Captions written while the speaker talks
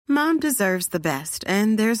Mom deserves the best,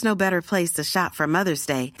 and there's no better place to shop for Mother's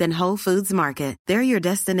Day than Whole Foods Market. They're your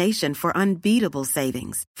destination for unbeatable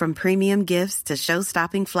savings, from premium gifts to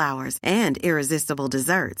show-stopping flowers and irresistible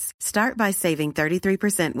desserts. Start by saving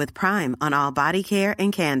 33% with Prime on all body care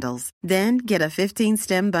and candles. Then get a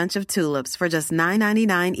 15-stem bunch of tulips for just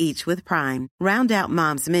 $9.99 each with Prime. Round out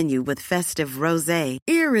Mom's menu with festive rosé,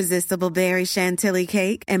 irresistible berry chantilly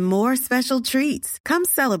cake, and more special treats. Come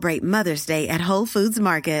celebrate Mother's Day at Whole Foods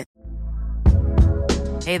Market.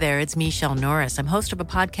 Hey there, it's Michelle Norris. I'm host of a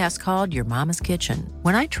podcast called Your Mama's Kitchen.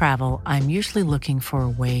 When I travel, I'm usually looking for a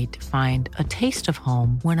way to find a taste of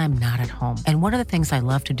home when I'm not at home. And one of the things I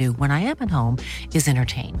love to do when I am at home is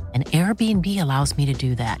entertain. And Airbnb allows me to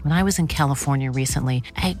do that. When I was in California recently,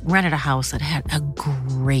 I rented a house that had a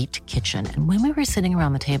great kitchen. And when we were sitting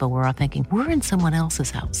around the table, we were all thinking, we're in someone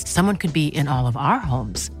else's house. Someone could be in all of our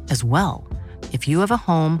homes as well. If you have a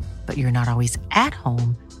home, but you're not always at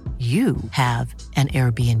home, you have an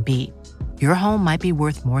Airbnb. Your home might be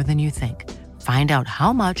worth more than you think. Find out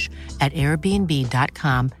how much at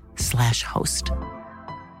airbnb.com/host.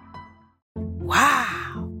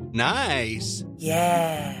 Wow. Nice.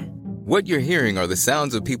 Yeah. What you're hearing are the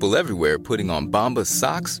sounds of people everywhere putting on Bombas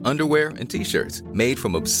socks, underwear, and T-shirts made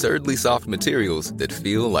from absurdly soft materials that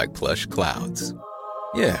feel like plush clouds.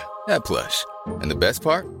 Yeah, that plush. And the best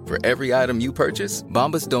part? For every item you purchase,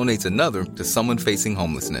 Bombas donates another to someone facing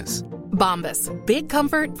homelessness. Bombas. Big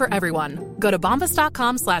comfort for everyone. Go to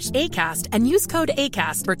bombas.com/ACAST and use code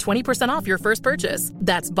ACAST for 20% off your first purchase.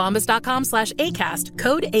 That's bombas.com/ACAST.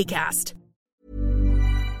 Code ACAST.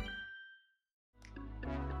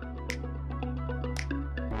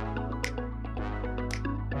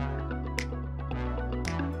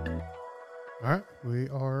 All right, we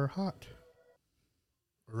are hot.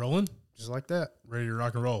 We're rolling? Just like that. Ready to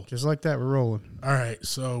rock and roll. Just like that, we're rolling. All right,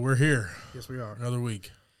 so we're here. Yes, we are. Another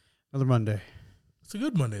week. Another Monday. It's a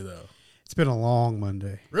good Monday, though. It's been a long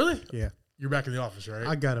Monday. Really? Yeah. You're back in the office, right?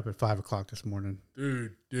 I got up at 5 o'clock this morning.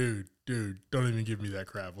 Dude. Don't even give me that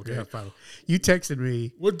crap, okay? Yeah, 5. You texted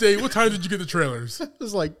me. What time did you get the trailers? It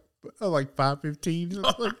was like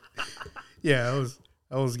 5:15. Yeah,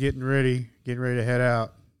 I was getting ready to head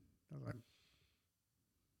out. I was like,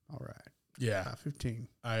 all right. Yeah. 5:15.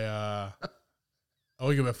 I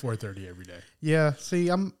wake up at 4:30 every day. Yeah, see,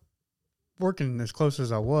 I'm working as close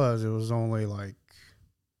as I was. It was only like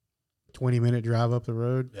 20-minute drive up the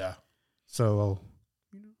road. Yeah. So,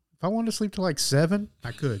 if I wanted to sleep till like 7,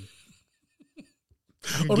 I could.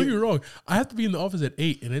 Don't get me wrong. I have to be in the office at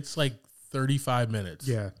 8, and it's like 35 minutes.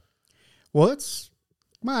 Yeah. Well,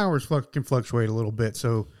 my hours can fluctuate a little bit.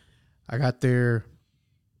 So, I got there.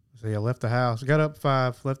 So, I left the house. Got up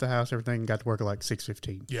 5, left the house, everything, got to work at like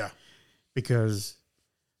 6:15. Yeah. Because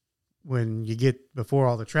when you get before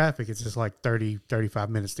all the traffic, it's just like 30, 35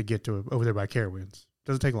 minutes to get to over there by Carowinds.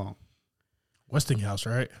 Doesn't take long. Westinghouse,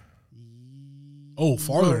 right? Oh,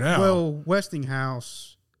 farther now. Well,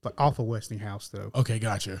 Westinghouse, but off of Westinghouse, though. Okay,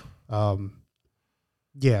 gotcha.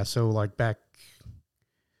 Yeah, so like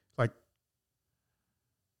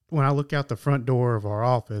when I look out the front door of our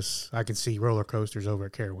office, I can see roller coasters over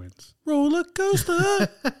at Carowinds. Roller coaster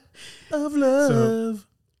of love.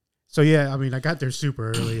 So yeah, I mean, I got there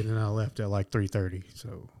super early, and then I left at like 3:30.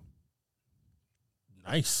 So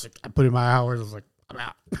nice. I put in my hours. I was like, I'm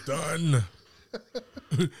out. Done.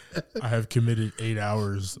 I have committed 8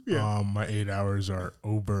 hours. Yeah. My 8 hours are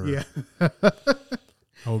over. Yeah.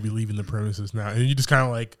 I will be leaving the premises now. And you just kind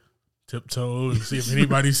of like tiptoe and see if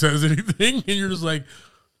anybody says anything. And you're just like,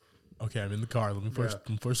 okay, I'm in the car. Let me push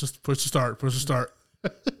the start.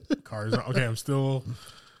 Car is on. Okay, I'm still.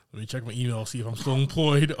 Let me check my email, see if I'm still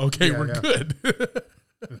employed. Okay, we're good.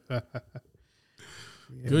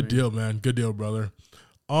 Good deal, man. Good deal, brother.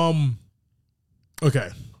 Okay.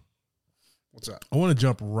 What's up? I want to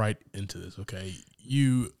jump right into this, okay?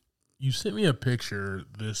 You sent me a picture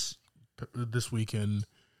this weekend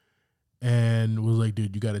and was like,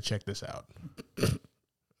 dude, you got to check this out.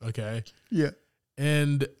 Okay? Yeah.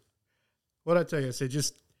 And what'd I tell you? I said,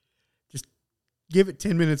 just give it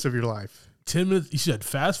 10 minutes of your life. 10 minutes. You said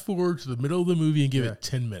fast forward to the middle of the movie and give it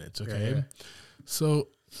 10 minutes, okay? Yeah. So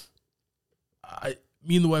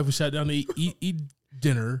me and the wife, we sat down to eat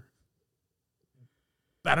dinner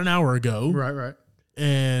about an hour ago. Right.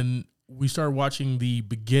 And we started watching the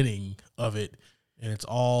beginning of it, and it's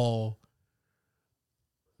all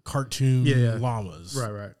cartoon llamas.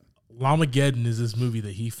 Right. Llamageddon is this movie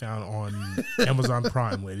that he found on Amazon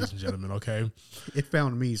Prime, ladies and gentlemen, okay? It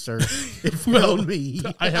found me, sir. It found me.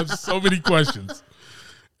 I have so many questions.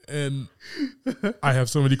 And I have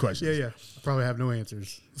so many questions. Yeah. I probably have no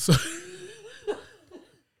answers. So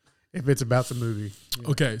if it's about the movie. Yeah.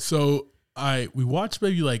 Okay, so we watched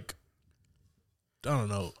maybe like, I don't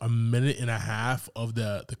know, a minute and a half of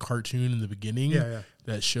the cartoon in the beginning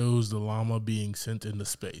that shows the llama being sent into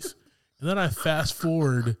space. And then I fast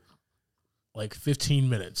forward like 15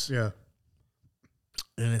 minutes. Yeah.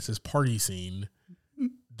 And it's this party scene.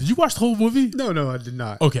 Did you watch the whole movie? No, I did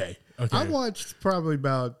not. Okay. I watched probably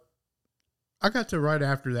I got to right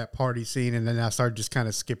after that party scene, and then I started just kind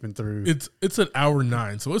of skipping through. It's an hour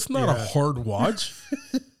 9, so it's not a hard watch.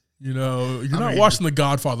 You know, you're not watching The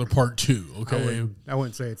Godfather Part 2, okay? I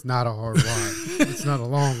wouldn't say it's not a hard watch. It's not a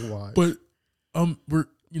long watch. But we're,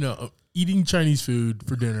 eating Chinese food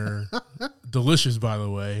for dinner. Delicious, by the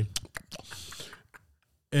way.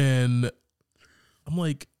 And I'm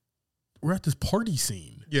like, we're at this party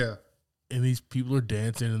scene. Yeah. And these people are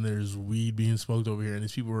dancing, and there's weed being smoked over here. And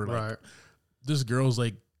these people are like, this girl's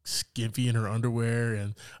like skimpy in her underwear.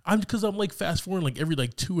 And I'm like fast forwarding like every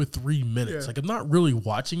like 2 or 3 minutes. Like I'm not really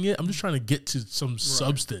watching it. I'm just trying to get to some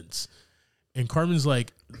substance. And Carmen's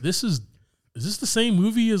like, is this the same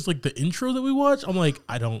movie as like the intro that we watched? I'm like,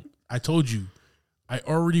 I told you. I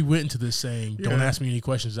already went into this saying, don't ask me any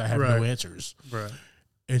questions. I have no answers. Right.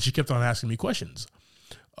 And she kept on asking me questions.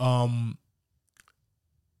 And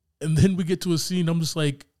then we get to a scene. I'm just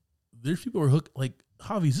like, there's people who are hooked. Like,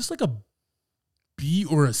 Javi, is this like a B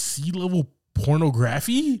or a C level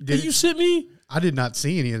pornography that you sent me? I did not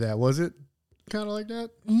see any of that. Was it kind of like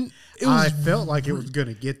that? I felt like it was going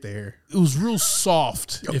to get there. It was real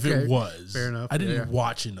soft if it was. Fair enough. I didn't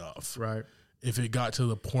watch enough. Right. If it got to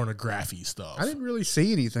the pornography stuff. I didn't really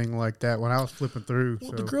see anything like that when I was flipping through.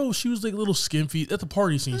 Well, the girl, she was like a little skimpy. At the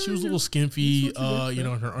party scene, she was a little skimpy, in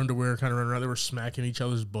her underwear, kind of running around. They were smacking each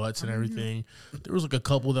other's butts and everything. There was like a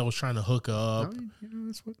couple that was trying to hook up.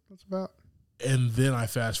 That's what that's about. And then I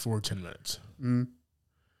fast forward 10 minutes. Mm.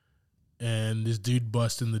 And this dude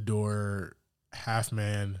busts in the door, half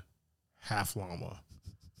man, half llama.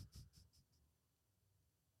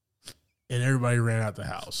 And everybody ran out the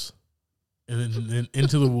house. And then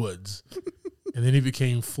into the woods. And then he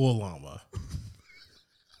became full llama.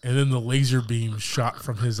 And then the laser beam shot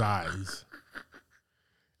from his eyes.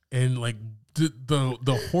 And like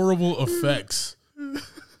the horrible effects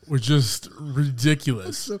were just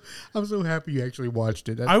ridiculous. I'm so happy you actually watched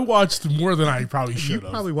it. I watched more than I probably should have. You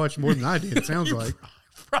probably watched more than I did, it sounds like.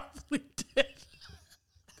 Probably did.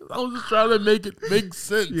 I was just trying to make it make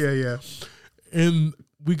sense. Yeah. And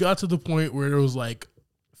we got to the point where there was like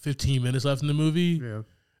 15 minutes left in the movie. Yeah.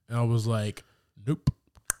 And I was like, nope.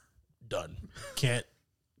 Done. Can't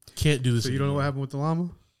do this. So you don't know what happened with the llama?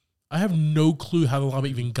 I have no clue how the llama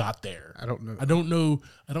even got there. I don't know. I don't know.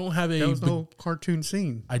 I don't have That was the whole cartoon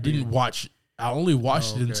scene. I didn't watch. I only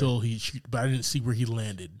watched it until but I didn't see where he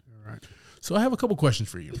landed. All right. So I have a couple questions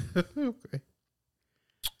for you. Okay.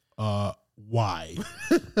 Why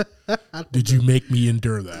did you make me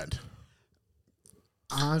endure that?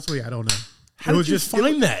 Honestly, I don't know. How did you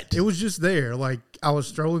find that? It was just there. Like I was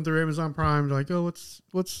strolling through Amazon Prime, like, oh,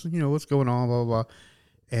 what's going on, blah, blah, blah.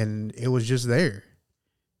 And it was just there.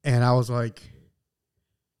 And I was like,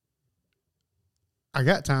 I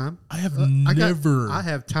got time. I have I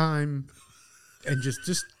have time, and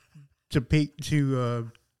just to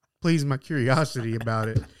please my curiosity about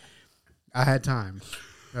it. I had time.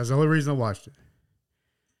 That's the only reason I watched it,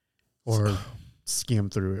 or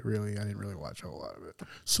skimmed through it. Really, I didn't really watch a whole lot of it.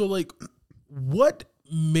 So, like, what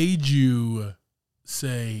made you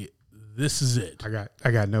say this is it? I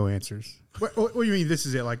got no answers. What do you mean? This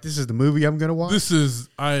is it? Like this is the movie I'm gonna watch?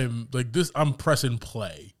 I'm pressing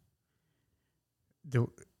play.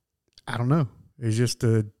 I don't know. It's just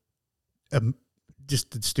the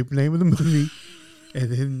stupid name of the movie, and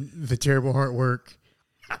then the terrible artwork,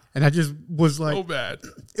 and I just was like, so bad.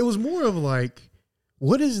 It was more of like,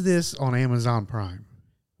 what is this on Amazon Prime?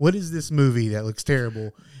 What is this movie that looks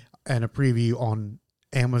terrible, and a preview on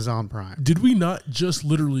Amazon Prime? Did we not just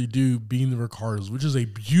literally do Being the Ricardos, which is a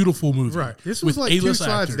beautiful movie? Right. This was like A-list 2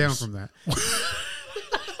 slides down from that.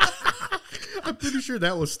 I'm pretty sure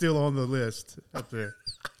that was still on the list up there.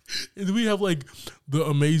 And we have like the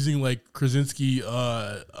amazing like Krasinski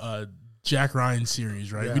Jack Ryan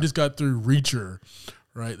series, right? Yeah. We just got through Reacher,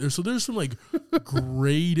 right? There's some like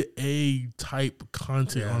grade A type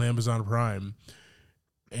content on Amazon Prime.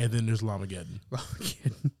 And then there's Llamageddon.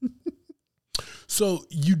 So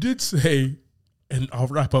you did say, and I'll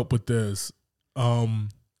wrap up with this.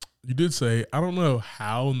 You did say, I don't know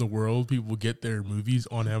how in the world people get their movies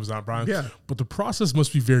on Amazon Prime. Yeah. But the process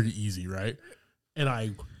must be very easy, right?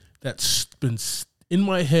 And that's been in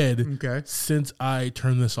my head since I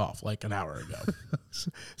turned this off like an hour ago.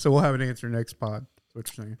 So we'll have an answer next pod.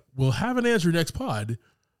 What you're saying? We'll have an answer next pod.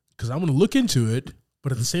 because I'm going to look into it.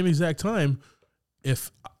 But at the same exact time,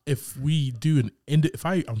 if we do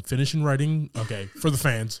I'm finishing writing, okay, for the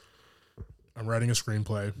fans, I'm writing a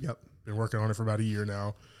screenplay. Yep. Been working on it for about a year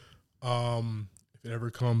now. If it ever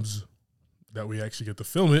comes that we actually get to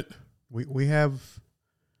film it, we have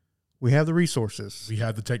the resources. we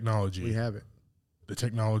have the technology. We have it. The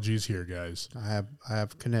technology is here, guys. I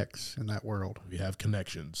have connects in that world. We have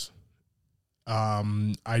connections.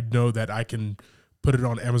 I know that I can put it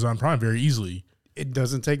on Amazon Prime very easily. It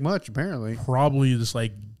doesn't take much, apparently. Probably just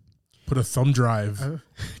like put a thumb drive.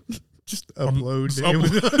 Just upload.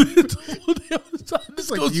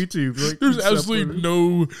 It's like YouTube. Like, there's just absolutely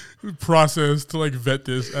no process to like vet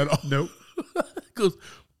this at all. Nope. It goes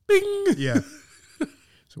bing. Yeah.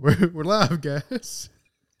 So we're live, guys.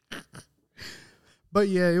 But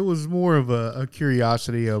yeah, it was more of a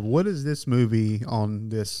curiosity of what is this movie on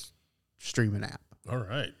this streaming app. All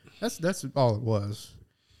right. That's all it was.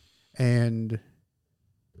 And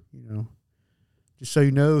just so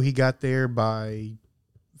you know, he got there by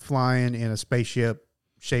flying in a spaceship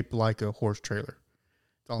shaped like a horse trailer.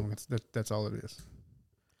 That's all it is.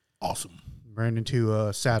 Awesome. Ran into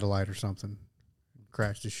a satellite or something.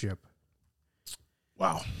 Crashed his ship.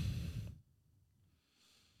 Wow.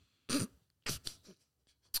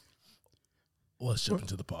 Let's jump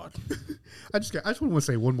into the pod. I just want to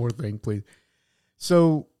say one more thing, please.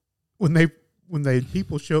 So when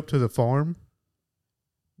people show up to the farm,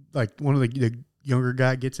 like one of the younger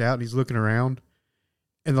guy gets out and he's looking around,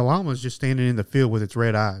 and the llama's just standing in the field with its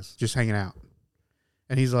red eyes, just hanging out.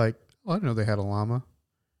 And he's like, "Oh, I didn't know they had a llama."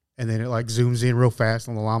 And then it like zooms in real fast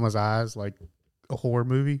on the llama's eyes, like a horror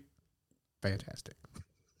movie. Fantastic.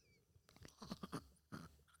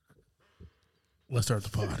 Let's start the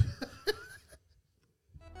pod.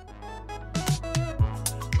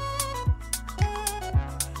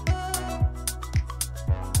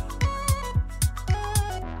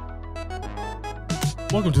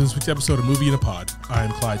 Welcome to this week's episode of Movie in a Pod. I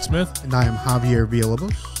am Clyde Smith. And I am Javier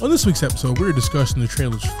Villalobos. On this week's episode, we're discussing the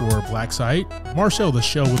trailers for Black Site, Marcel the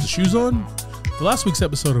Shell with the Shoes On, the last week's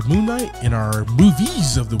episode of Moon Knight, and our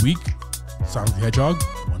movies of the week, Sonic the Hedgehog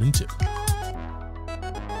 1 and 2.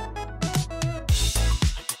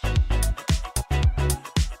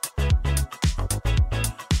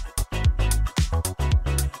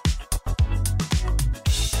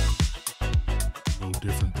 A little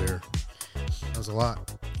different there. That was a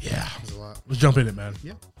lot. Yeah. That was a lot. Let's jump in it, man.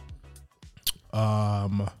 Yeah.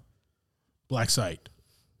 Black Site.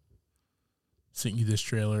 Sent you this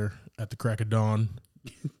trailer at the crack of dawn.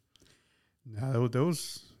 No, it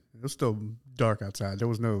was still dark outside. There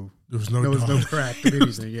was no dawn. crack of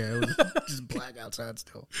anything. Yeah, it was just black outside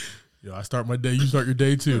still. Yo, I start my day. You start your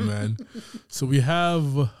day too, man. So we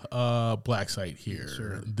have Black Site here.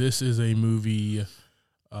 Sure. This is a movie.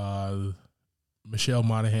 Michelle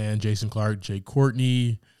Monaghan, Jason Clarke, Jai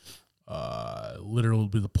Courtney. Literally,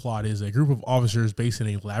 the plot is a group of officers based in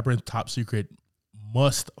a labyrinth top secret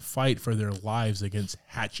must fight for their lives against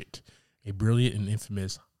Hatchet, a brilliant and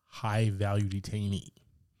infamous high-value detainee.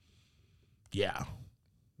 Yeah.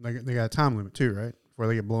 They got a time limit too, right? Before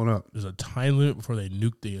they get blown up. There's a time limit before they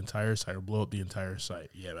nuke the entire site or blow up the entire site.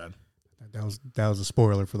 Yeah, man. That was a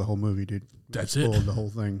spoiler for the whole movie, dude. That's it. it. Spoiled the whole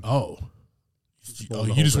thing. Oh,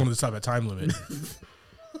 you just wanted to stop at time limit.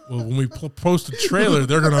 Well, when we post a trailer,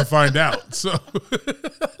 they're gonna find out. So,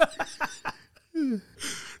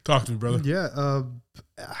 talk to me, brother. Yeah,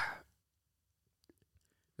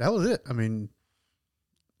 that was it. I mean,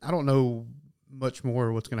 I don't know much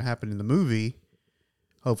more what's going to happen in the movie.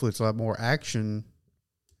 Hopefully, it's a lot more action.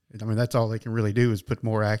 I mean, that's all they can really do is put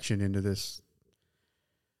more action into this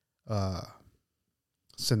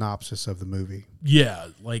synopsis of the movie. Yeah,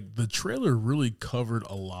 like the trailer really covered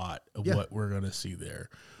a lot of what we're gonna see there.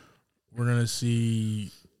 We're gonna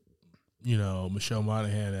see, Michelle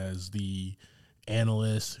Monaghan as the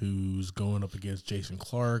analyst who's going up against Jason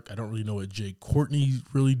Clarke. I don't really know what Jai Courtney's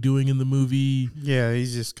really doing in the movie. Yeah, he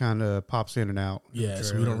just kind of pops in and out. Yeah,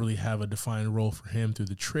 so we don't really have a defined role for him through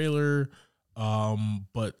the trailer.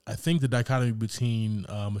 But I think the dichotomy between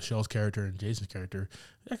Michelle's character and Jason's character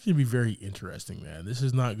is actually be very interesting, man. This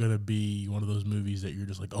is not going to be one of those movies that you're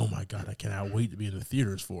just like, oh my God, I cannot wait to be in the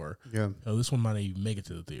theaters for. Yeah. This one might not even make it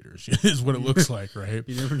to the theaters, is what it looks like, right?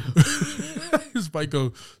 You never know. This might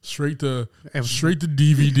go straight to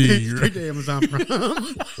DVD. Straight to Amazon Prime.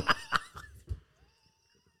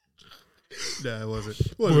 No, it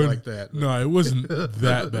wasn't like that. No, it wasn't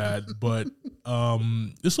that bad. But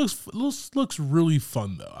this looks really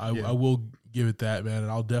fun though. I will give it that, man,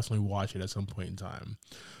 and I'll definitely watch it at some point in time.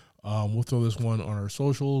 We'll throw this one on our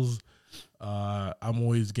socials. I'm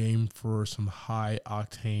always game for some high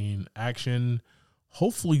octane action.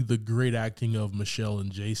 Hopefully, the great acting of Michelle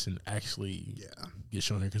and Jason actually gets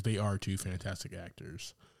shown here because they are two fantastic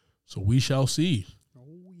actors. So we shall see.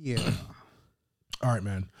 Oh yeah. All right,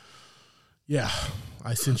 man. Yeah,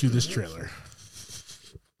 I sent you this trailer.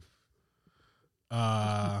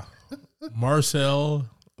 Marcel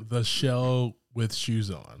the Shell with Shoes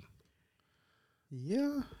On.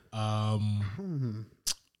 Yeah.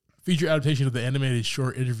 Feature adaptation of the animated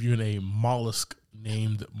short interviewing a mollusk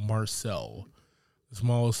named Marcel. This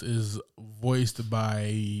mollusk is voiced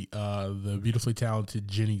by the beautifully talented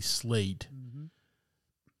Jenny Slate. Mm-hmm.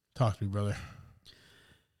 Talk to me, brother.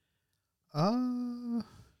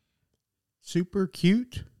 Super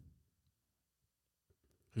cute.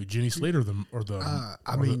 Who, Jenny Slate or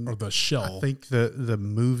the shell? I think the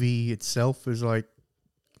movie itself is like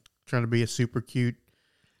trying to be a super cute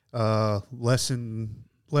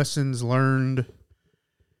lessons learned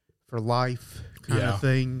for life kind of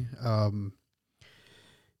thing.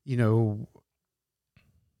 You know,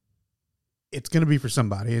 it's going to be for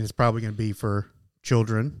somebody, and it's probably going to be for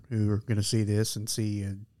children who are going to see this and see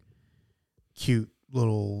a cute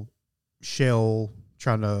little shell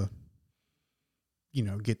trying to, you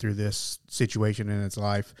know, get through this situation in its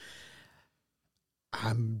life.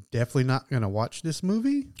 I'm definitely not going to watch this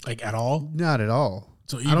movie. Like, at all? Not at all.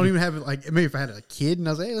 So I don't even have it, like, maybe if I had a kid and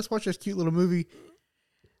I was like, hey, let's watch this cute little movie.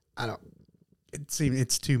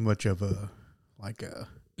 It's too much of a,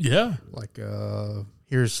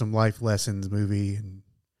 here's some life lessons movie. And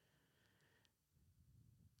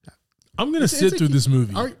I'm going to sit through this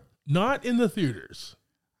movie. Not in the theaters.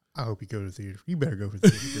 I hope you go to the theater. You better go for the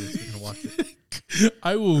theater if you're going to watch it.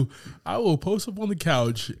 I will post up on the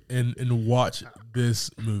couch and watch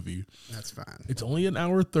this movie. That's fine. It's only an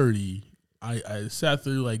hour 30. I sat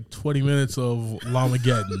through like 20 minutes of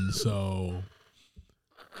Lamageddon, so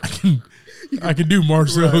I can do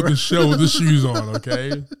Marcel the show with the shoes on, okay?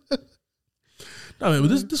 No, man,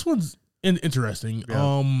 but this one's interesting.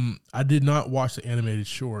 Yeah. I did not watch the animated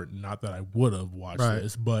short, not that I would have watched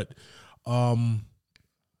this, but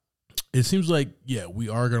it seems like, we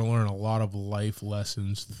are going to learn a lot of life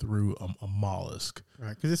lessons through a mollusk.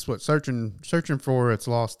 Right, because it's what, searching for its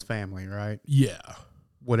lost family, right? Yeah.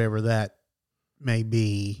 Whatever that may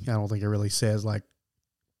be. I don't think it really says, like,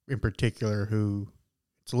 in particular who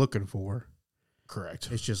it's looking for. Correct.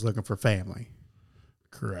 It's just looking for family.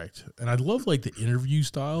 Correct. And I love, like, the interview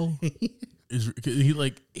style.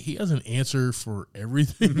 He has an answer for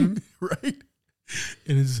everything, right?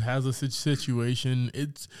 And it just has a situation.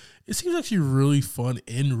 It seems actually really fun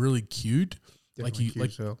and really cute, like you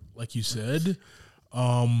said.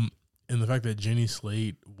 And the fact that Jenny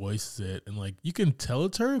Slate voices it, and like you can tell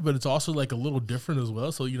it's her, but it's also like a little different as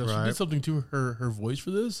well. So she did something to her voice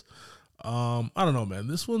for this. I don't know, man.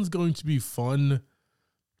 This one's going to be fun.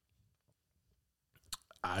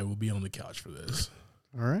 I will be on the couch for this.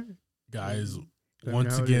 All right, guys.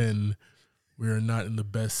 Once again, we are not in the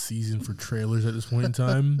best season for trailers at this point in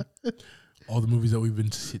time. All the movies that we've been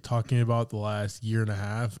talking about the last year and a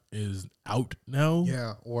half is out now.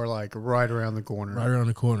 Yeah, or like right around the corner. Right around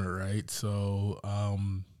the corner, right? So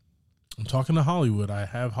I'm talking to Hollywood. I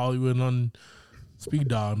have Hollywood on speed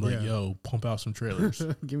dial. I'm like, yo, pump out some trailers.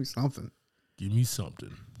 Give me something. Give me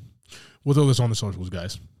something. We'll throw this on the socials,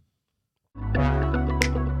 guys.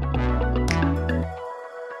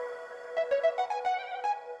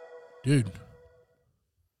 Dude,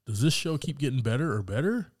 does this show keep getting better or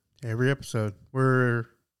better? Every episode. What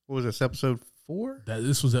was this, episode 4?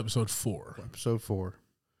 This was episode 4. Episode 4.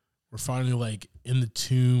 We're finally like in the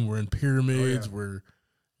tomb. We're in pyramids. We're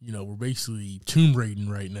basically tomb raiding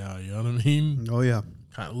right now. You know what I mean? Oh yeah.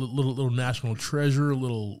 Kind of little national treasure,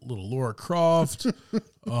 little Laura Croft.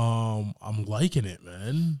 I'm liking it,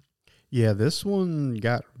 man. Yeah, this one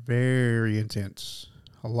got very intense.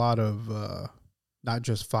 A lot of not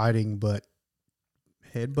just fighting, but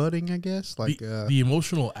headbutting, I guess. Like the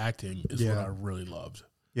emotional acting is what I really loved.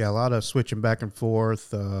 Yeah, a lot of switching back and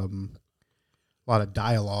forth. A lot of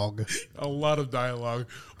dialogue. A lot of dialogue,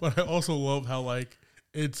 but I also love how like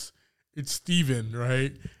it's Steven,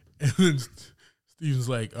 right? And then Steven's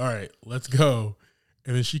like, "All right, let's go,"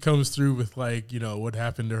 and then she comes through with like, what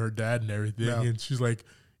happened to her dad and everything, and she's like,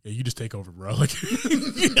 "Yeah, you just take over, bro. Like,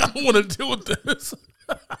 I don't want to deal with this."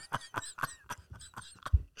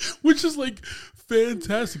 Which is like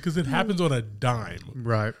fantastic because it happens on a dime,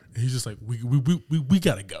 right? And he's just like, we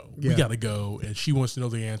gotta go, we gotta go, and she wants to know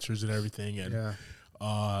the answers and everything, and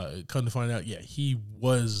come to find out, he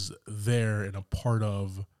was there and a part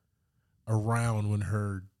of around when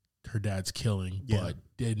her dad's killing, but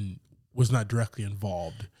was not directly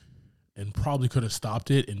involved. and probably could have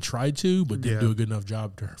stopped it and tried to, but didn't do a good enough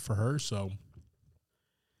job for her. So,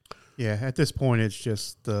 yeah, at this point, it's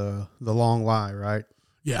just the long lie, right?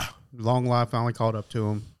 Yeah. Long lie finally caught up to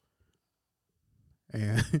him.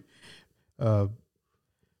 And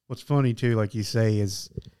what's funny, too, like you say, is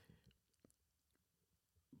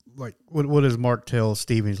like, what does Mark tell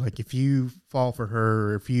Steven? He's like, if you fall for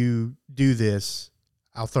her, or if you do this,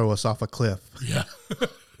 I'll throw us off a cliff. Yeah.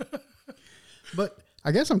 But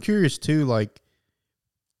I guess I'm curious, too, like,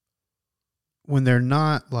 when they're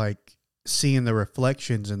not, like, seeing the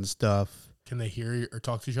reflections and stuff. Can they hear or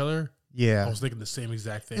talk to each other? Yeah. I was thinking the same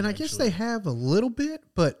exact thing. And I guess they have a little bit,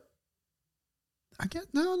 but I guess,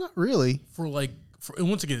 no, not really. And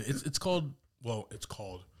once again, it's called,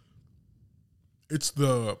 it's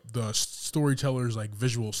the storyteller's like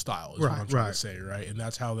visual style is what I'm trying to say, right? And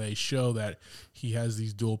that's how they show that he has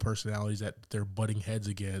these dual personalities that they're butting heads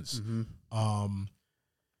against. Mm-hmm.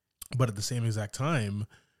 But at the same exact time,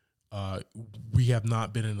 we have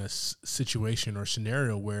not been in a situation or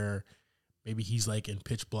scenario where maybe he's like in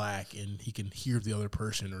pitch black and he can hear the other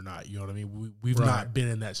person or not. You know what I mean? We've not been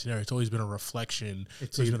in that scenario. It's always been a reflection.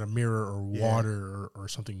 It's always been a mirror or water or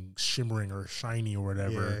something shimmering or shiny or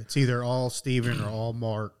whatever. Yeah, it's either all Steven or all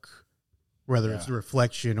Mark, whether it's the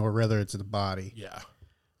reflection or whether it's the body. Yeah.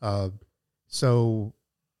 So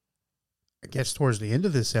I guess towards the end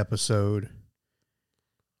of this episode,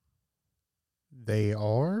 they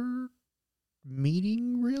are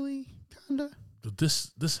meeting, really, kind of.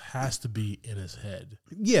 This has to be in his head.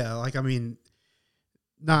 Yeah, like, I mean,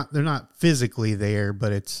 they're not physically there,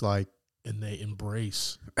 but it's like, and they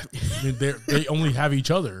embrace. I mean, they only have each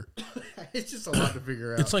other. It's just a lot to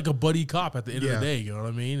figure out. It's like a buddy cop at the end of the day. You know what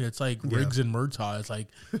I mean? It's like Riggs and Murtaugh. It's like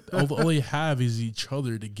all they have is each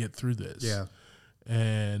other to get through this. Yeah,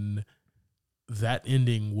 and that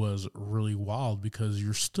ending was really wild because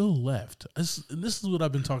you're still left. And this is what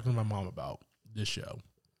I've been talking to my mom about this show.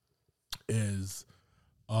 Is,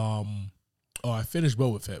 I finished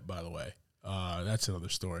Boba Fett, by the way. That's another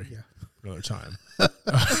story. Yeah. Another time.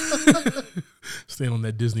 Staying on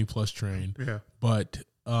that Disney Plus train. Yeah. But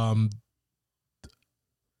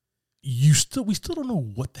we still don't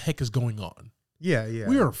know what the heck is going on. Yeah, yeah.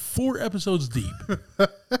 We are 4 episodes deep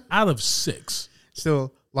out of 6.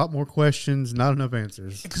 Still a lot more questions, not enough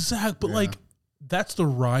answers. Exactly. But like, that's the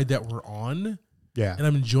ride that we're on. Yeah. And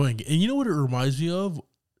I'm enjoying it. And you know what it reminds me of?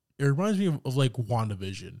 It reminds me of like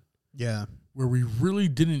WandaVision. Yeah. Where we really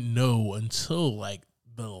didn't know until like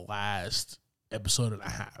the last episode and a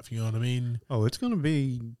half. You know what I mean? Oh, it's going to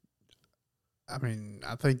be, I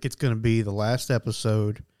think it's going to be the last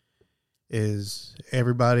episode is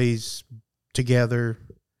everybody's together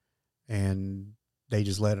and they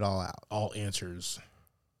just let it all out. All answers.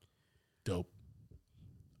 Dope.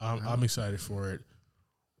 I'm excited for it.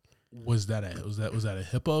 Was that a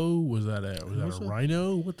hippo? Was that a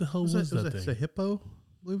rhino? What the hell was that thing? Was it a hippo?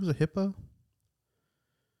 I believe it was a hippo.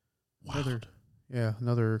 Wow.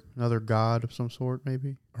 Another god of some sort,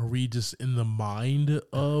 maybe. Are we just in the mind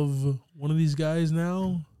of one of these guys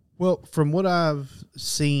now? Well, from what I've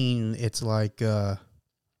seen, it's like that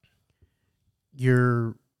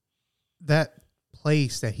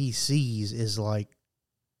place that he sees is like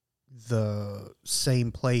the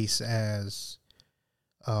same place as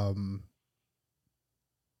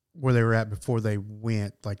where they were at before they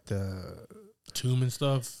went, like the tomb and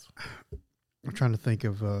stuff. I'm trying to think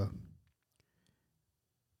of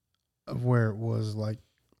where it was, like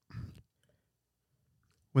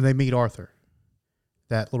when they meet Arthur,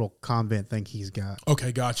 that little convent thing he's got.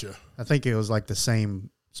 Okay, gotcha. I think it was like the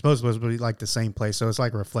same. Supposed to be like the same place, so it's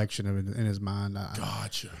like a reflection of it in his mind.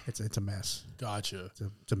 Gotcha. It's a mess. Gotcha.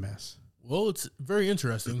 It's a mess. Well, it's very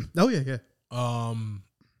interesting. Oh yeah.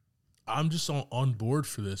 I'm just on board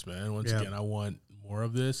for this, man. Once again, I want more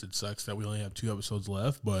of this. It sucks that we only have 2 episodes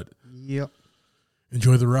left, but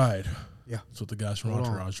enjoy the ride. Yeah, that's what the guys from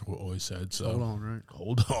Entourage always said. So hold on, right?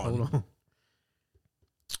 Hold on.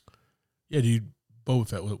 Yeah, dude. Boba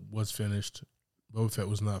Fett was finished. Boba Fett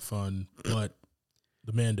was not fun, but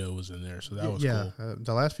the Mando was in there, so that was cool.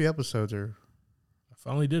 The last few episodes are. I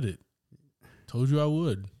finally did it. Told you I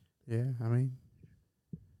would. Yeah, I mean,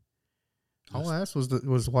 all I asked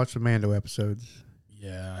was watch the Mando episodes.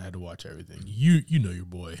 Yeah, I had to watch everything. You know your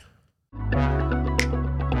boy.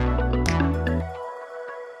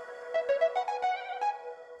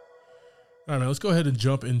 All right, man, let's go ahead and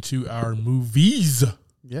jump into our movies.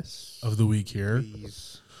 Yes. Of the week here.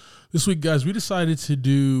 This week, guys, we decided to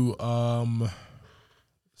do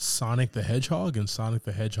Sonic the Hedgehog and Sonic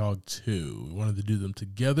the Hedgehog 2. We wanted to do them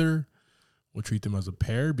together. We'll treat them as a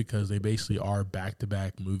pair because they basically are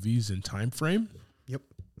back-to-back movies in time frame. Yep.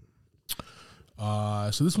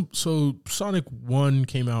 So Sonic 1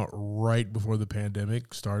 came out right before the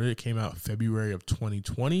pandemic started. It came out February of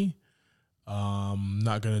 2020.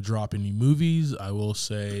 Not going to drop any movies. I will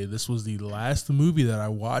say this was the last movie that I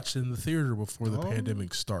watched in the theater before the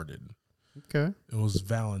pandemic started. Okay. It was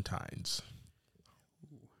Valentine's.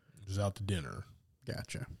 It was out to dinner.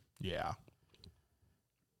 Gotcha. Yeah.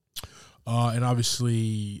 And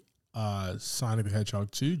obviously, Sonic the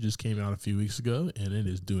Hedgehog 2 just came out a few weeks ago, and it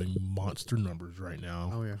is doing monster numbers right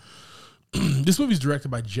now. Oh, yeah. This movie is directed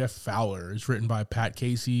by Jeff Fowler. It's written by Pat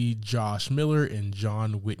Casey, Josh Miller, and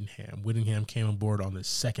John Whittingham. Whittingham came on board on the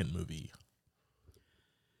second movie.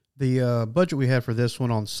 The budget we had for this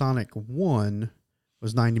one on Sonic 1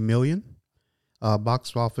 was $90 million.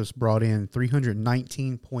 Box office brought in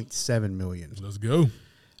 $319.7 million. Let's go.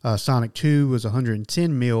 Sonic 2 was $110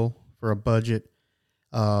 million for a budget.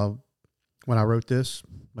 When I wrote this,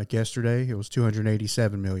 like yesterday, it was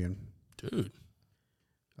 $287 million. Dude.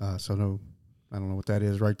 So no, I don't know what that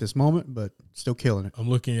is right this moment, but still killing it. I'm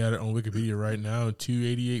looking at it on Wikipedia right now,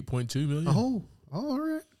 288.2 million. Oh, all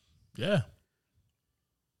right. Yeah.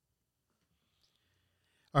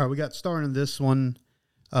 All right, we got starring in this one,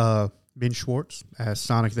 Ben Schwartz as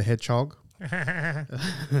Sonic the Hedgehog.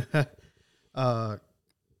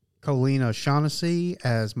 Colleen O'Shaughnessy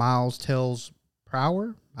as Miles Tells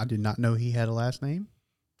Prower. I did not know he had a last name.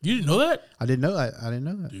 You didn't know that? I didn't know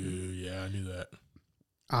that. Dude, yeah, I knew that.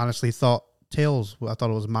 I honestly thought Tails. I thought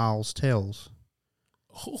it was Miles Tells.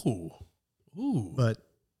 Oh. Ooh. But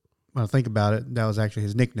when I think about it, that was actually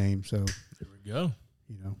his nickname. So there we go.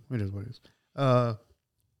 You know, it is what it is.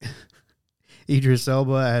 Idris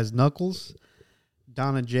Elba as Knuckles.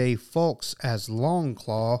 Donna J. Fulks as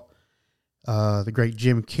Longclaw. The great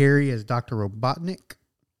Jim Carrey as Dr. Robotnik.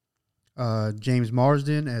 James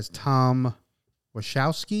Marsden as Tom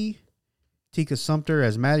Wachowski. Tika Sumpter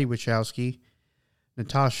as Maddie Wachowski.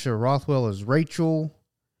 Natasha Rothwell as Rachel.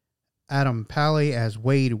 Adam Pally as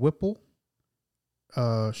Wade Whipple.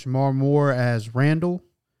 Shamar Moore as Randall.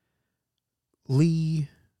 Lee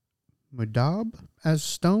Mudab as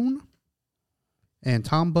Stone. And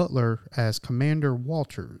Tom Butler as Commander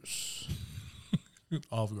Walters.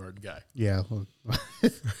 Olive Garden guy. Yeah.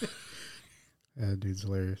 That dude's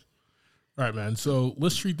hilarious. All right, man. So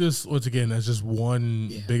let's treat this once again as just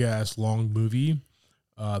one big ass long movie.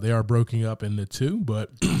 They are broken up into two,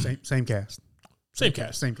 but same cast. Same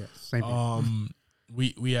cast. Same cast. Same people.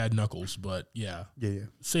 We had Knuckles, but yeah. Yeah.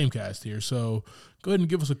 Same cast here. So go ahead and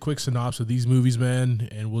give us a quick synopsis of these movies, man,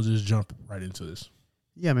 and we'll just jump right into this.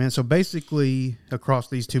 Yeah, man. So basically, across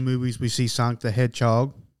these two movies, we see Sonic the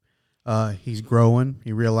Hedgehog. He's growing.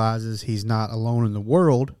 He realizes he's not alone in the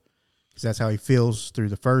world, because that's how he feels through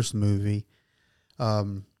the first movie.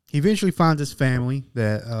 He eventually finds his family,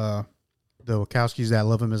 that the Wachowskis that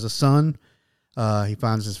love him as a son. He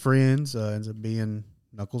finds his friends, ends up being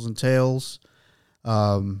Knuckles and Tails.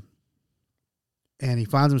 And he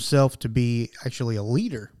finds himself to be actually a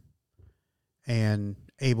leader and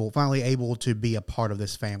finally able to be a part of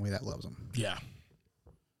this family that loves him. Yeah.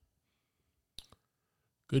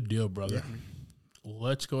 Good deal, brother. Yeah.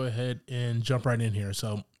 Let's go ahead and jump right in here.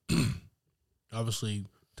 So, obviously,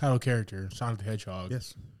 title character, Sonic the Hedgehog.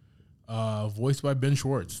 Yes. Voiced by Ben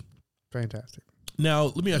Schwartz. Fantastic. Now,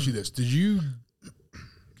 let me ask you this. Did you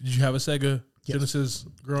have a Sega Genesis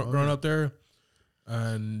growing up there?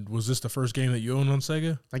 And was this the first game that you owned on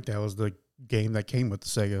Sega? I think that was the game that came with the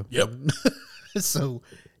Sega. Yep. So,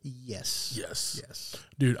 yes. Yes.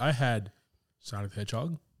 Dude, I had Sonic the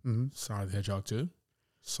Hedgehog, Sonic the Hedgehog 2,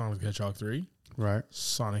 Sonic the Hedgehog 3, right?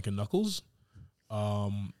 Sonic and Knuckles.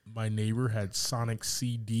 My neighbor had Sonic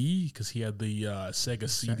CD because he had the Sega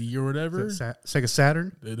CD or whatever. Sega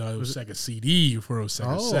Saturn? No, it was Sega CD before it was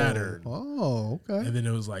Sega Saturn. Oh, okay. And then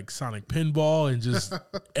it was like Sonic Pinball and just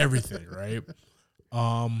everything, right?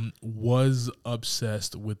 Was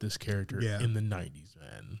obsessed with this character in the 90s,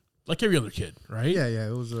 man. Like every other kid, right? Yeah.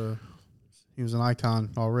 It was he was an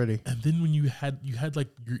icon already. And then when you had like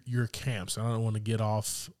your camps, I don't want to get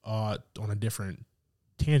off on a different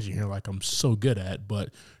tangent here like I'm so good at,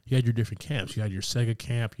 but you had your different camps. You had your Sega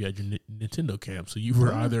camp, you had your Nintendo camp. So you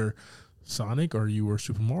were either Sonic or you were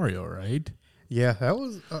Super Mario, right? Yeah, that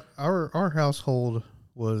was our household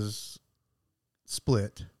was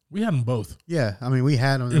split. We had them both. Yeah, I mean we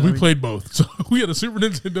had them. And we played both. So we had a Super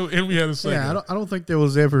Nintendo and we had a Sega. Yeah, I don't think there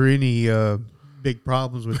was ever any big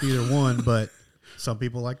problems with either one. But some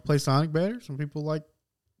people like to play Sonic better. Some people like,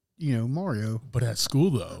 Mario. But at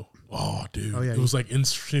school though, oh dude, yeah, it was like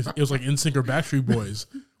NSYNC or Backstreet Boys.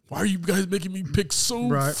 Why are you guys making me pick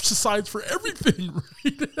sides for everything?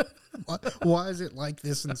 Right? Why is it like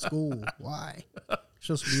this in school? Why?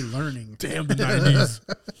 supposed to be learning. Damn the 90s.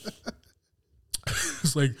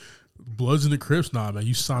 It's like Bloods and the Crips. Nah, man,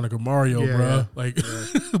 you Sonic or Mario, Yeah, bro. Like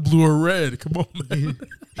blue or red. Come on, man.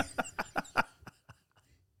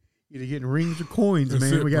 Either getting rings or coins, That's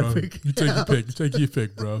man. it, We got to bro. pick. You take your pick. You take your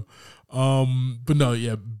pick, bro. But no,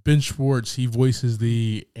 yeah, Ben Schwartz, he voices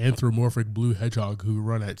the anthropomorphic blue hedgehog who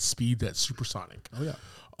run at speed that's supersonic. Oh yeah.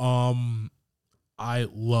 I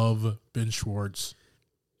love Ben Schwartz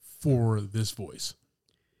for this voice.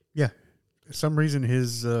 Yeah. For some reason,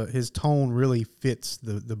 his tone really fits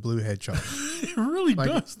the blue hedgehog. It really Like-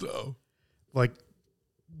 does, though. Like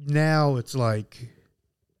now, it's like,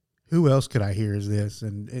 who else could I hear as this?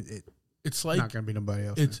 And It's not like going to be nobody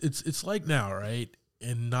else. it's like now, right?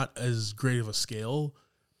 And not as great of a scale,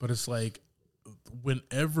 but it's like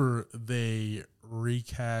whenever they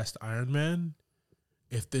recast Iron Man,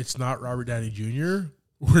 if it's not Robert Downey Jr.,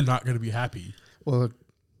 we're not going to be happy. Well,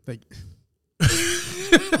 like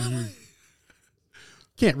you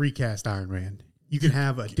can't recast Iron Man. You can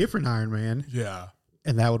have a different Iron Man, Yeah.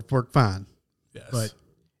 and that would work fine. Yes. But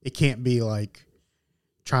it can't be like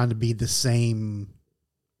trying to be the same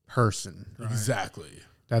person. Right? Exactly.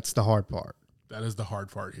 That's the hard part. That is the hard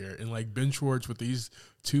part here. And like Ben Schwartz with these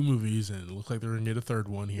 2 movies, and it looks like they're going to get a third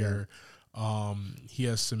one here. He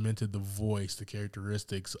has cemented the voice, the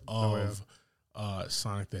characteristics of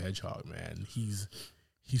Sonic the Hedgehog, man. He's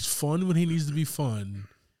fun when he needs to be fun,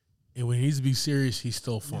 and when he needs to be serious, he's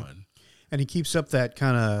still fun. And he keeps up that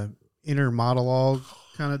kind of inner monologue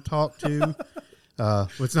kind of talk too. Well,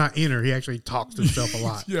 it's not inner. He actually talks to himself a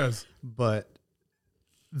lot. Yes. But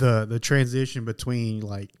the transition between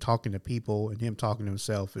like talking to people and him talking to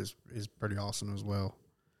himself is pretty awesome as well.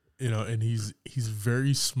 You know, and he's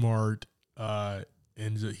very smart, and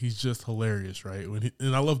he's just hilarious, right?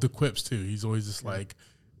 And I love the quips too. He's always just like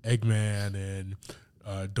Eggman and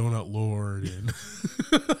Donut Lord, and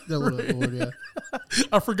Lord, yeah.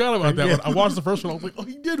 I forgot about that Yeah. one. I watched the first one. I was like, oh,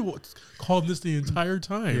 he did call this the entire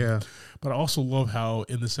time. Yeah. But I also love how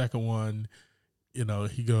in the second one, you know,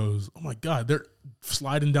 he goes, oh my God, they're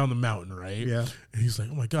sliding down the mountain, right? Yeah. And he's like,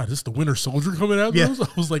 oh my God, is this the Winter Soldier coming out? Yeah. I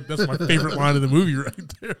was like, that's my favorite line of the movie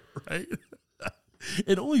right there, right?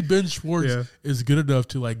 And only Ben Schwartz is good enough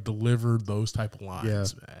to like deliver those type of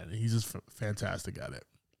lines, man. He's just fantastic at it.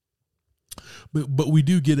 But we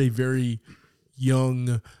do get a very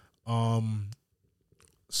young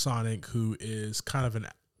Sonic who is kind of an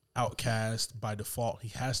outcast by default. He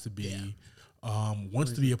has to be.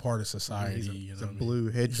 Wants to be a part of society. He's a blue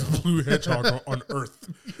hedgehog. He's a blue hedgehog on Earth.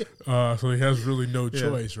 So he has really no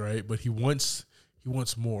choice, right? But he wants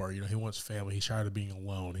more. You know, he wants family. He's tired of being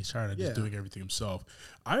alone. He's tired of just doing everything himself.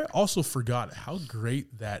 I also forgot how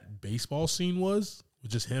great that baseball scene was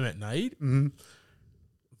with just him at night. Mm-hmm.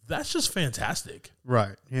 That's just fantastic.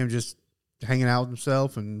 Right. Him just hanging out with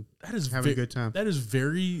himself and That is having a good time. That is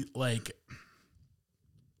very like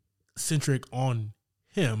centric on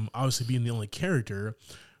him, obviously being the only character,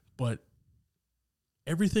 but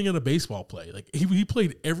everything in a baseball play. Like he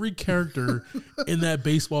played every character in that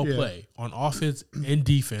baseball play on offense and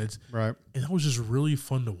defense. Right. And that was just really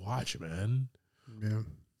fun to watch, man. Yeah.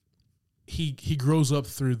 He grows up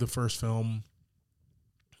through the first film,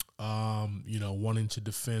 you know, wanting to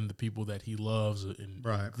defend the people that he loves in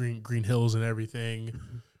Green Hills and everything.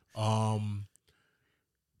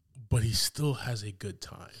 But he still has a good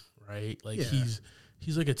time, right? Like he's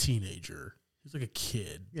like a teenager. He's like a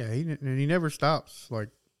kid. Yeah, he never stops, like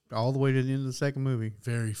all the way to the end of the second movie.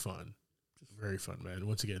 Very fun. Very fun, man.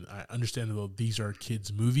 Once again, I understand that these are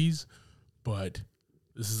kids' movies, but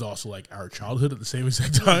this is also like our childhood at the same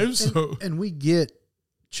exact time. So And we get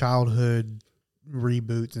childhood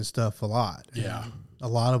reboots and stuff a lot. Yeah. And a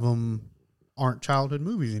lot of them aren't childhood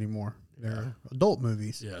movies anymore. They're adult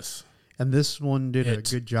movies. yes. And this one did a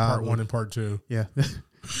good job. Part 1 and part 2. Yeah.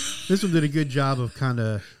 This one did a good job of kind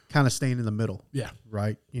of staying in the middle. Yeah.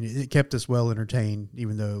 Right? You know, it kept us well entertained,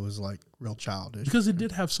 even though it was like real childish. Because it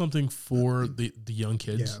did have something for the young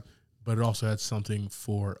kids, Yeah. but it also had something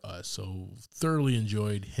for us. So thoroughly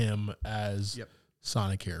enjoyed him as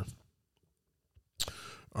Sonic here.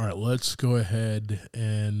 All right, let's go ahead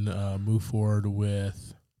and move forward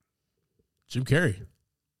with Jim Carrey.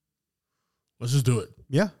 Let's just do it.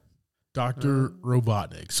 Yeah. Dr.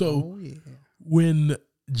 Robotnik. So when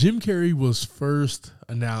Jim Carrey was first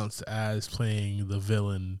announced as playing the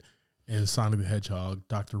villain in Sonic the Hedgehog,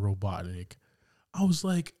 Dr. Robotnik, I was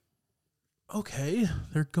like, okay,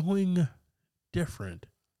 they're going different.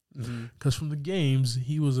 Because from the games,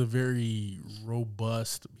 he was a very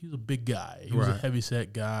robust, he was a big guy. He was a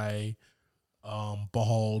heavyset guy.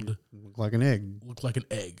 bald, Looked like an egg. looked like an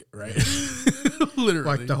egg, right? Literally,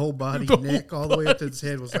 Like the whole body, The neck, whole all the way up to body. his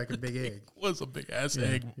head was like a big egg. Was a big ass Yeah,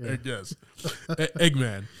 egg. yeah. Yes,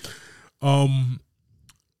 Eggman.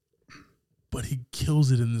 But he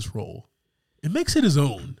kills it in this role. It makes it his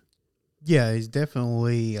own. Yeah, he's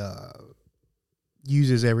definitely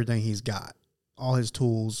uses everything he's got, all his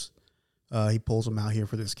tools. He pulls them out here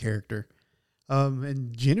for this character,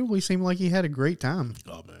 and genuinely seemed like he had a great time.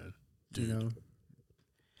 Oh man, dude. You know,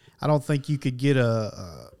 I don't think you could get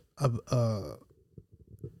a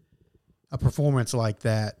performance like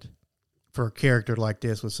that for a character like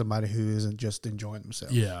this with somebody who isn't just enjoying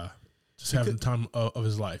themselves. Yeah, just having the time of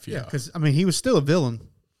his life. Yeah, because I mean, he was still a villain,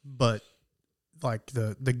 but like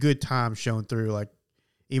the good time shone through. Like,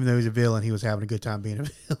 even though he's a villain, he was having a good time being a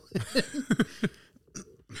villain.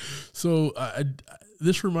 So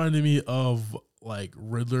this reminded me of like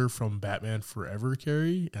Riddler from Batman Forever,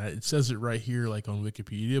 Carrie. And it says it right here, like on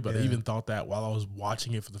Wikipedia. But I Yeah. even thought that while I was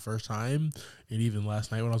watching it for the first time, and even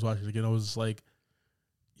last night when I was watching it again, I was like,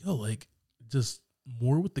 "Yo, like just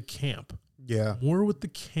more with the camp, Yeah, more with the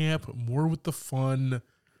camp, more with the fun.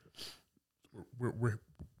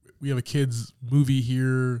 We have a kids movie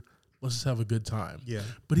here. Let's just have a good time." yeah.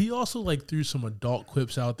 But he also like threw some adult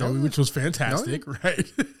quips out there, Oh, yeah. which was fantastic,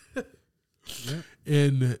 right? Yeah.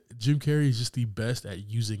 And Jim Carrey is just the best at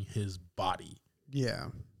using his body Yeah.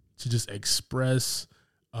 to just express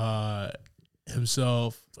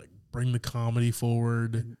himself, like bring the comedy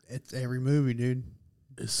forward. It's every movie, dude.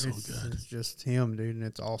 It's so good. It's just him, dude, and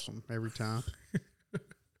it's awesome every time.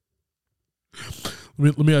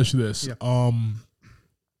 Let me ask you this. Yeah.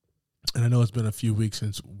 And I know it's been a few weeks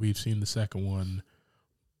since we've seen the second one,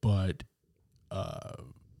 but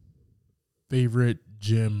favorite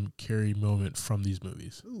Jim Carrey moment from these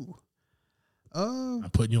movies? Ooh. I'm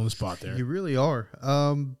putting you on the spot there. You really are.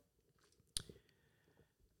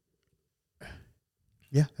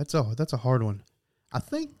 Yeah, that's a hard one. I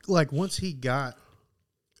think like once he got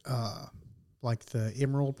like the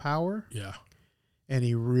emerald power Yeah. and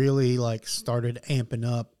he really like started amping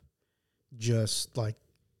up just like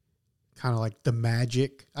kind of like the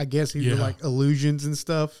magic, I guess he did Yeah. like illusions and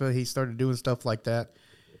stuff. He started doing stuff like that.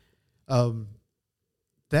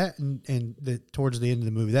 That and the towards the end of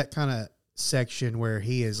the movie, that kind of section where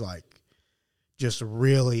he is like just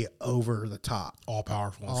really over the top, All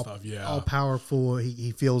powerful and stuff. Yeah. all powerful.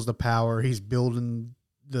 He feels the power. He's building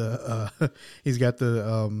the he's got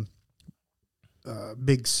the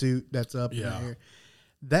big suit that's up in Yeah. the air.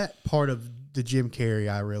 That part of the Jim Carrey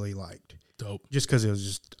I really liked, Dope. just because it was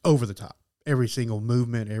just over the top. Every single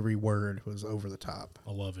movement, every word was over the top.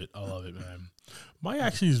 I love it. I love it, man. Mine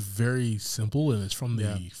actually is very simple, and it's from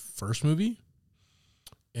the first movie.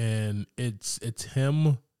 And it's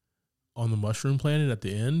him on the mushroom planet at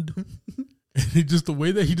the end. And he just the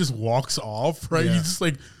way that he just walks off, right? Yeah. He's just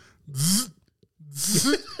like zzz,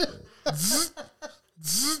 zzz, zzz,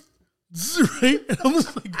 zzz, zzz, right? And I'm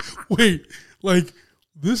just like, wait, like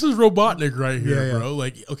this is Robotnik right here, Yeah, yeah. bro.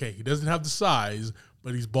 Like, okay, he doesn't have the size,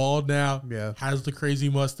 but he's bald now. Yeah. Has the crazy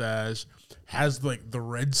mustache, has like the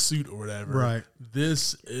red suit or whatever. Right.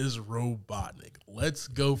 This is Robotnik. Let's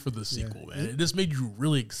go for the sequel, man. It just made you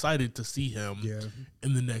really excited to see him Yeah.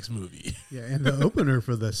 in the next movie. Yeah, and the opener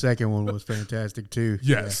for the second one was fantastic too.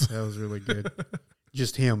 Yes. Yeah, that was really good.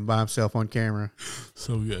 Just him by himself on camera.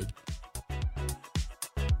 So good.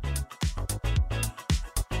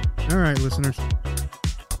 All right, listeners.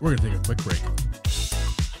 We're going to take a quick break.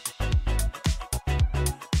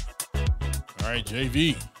 All right,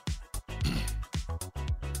 JV.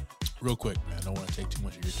 Real quick, man. I don't want to take too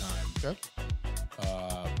much of your time. Okay.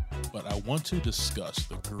 But I want to discuss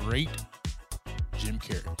the great Jim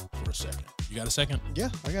Carrey for a second. You got a second? Yeah,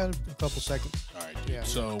 I got a couple seconds. All right, dude. Yeah.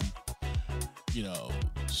 So,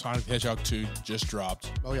 Sonic the Hedgehog 2 just dropped.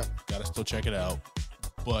 Oh yeah. Got to still check it out.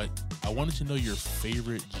 But I wanted to know your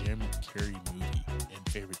favorite Jim Carrey movie and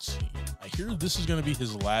favorite scene. I hear this is going to be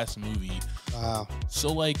his last movie. Wow.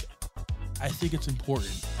 So, like, I think it's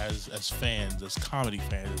important as fans, as comedy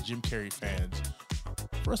fans, as Jim Carrey fans,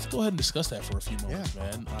 for us to go ahead and discuss that for a few moments,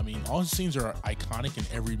 man. I mean, all his scenes are iconic in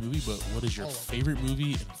every movie, but what is your favorite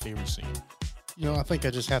movie and favorite scene? You know, I think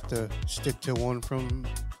I just have to stick to one from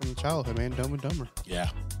the childhood, man. Dumb and Dumber. Yeah.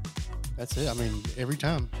 That's it. I mean, every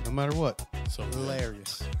time, no matter what. So good.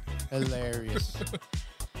 Hilarious. Hilarious.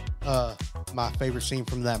 My favorite scene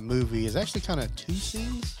from that movie is actually kind of two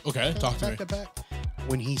scenes. Okay, talk to me. Back to back.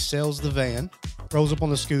 When he sells the van, rolls up on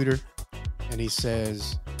the scooter, and he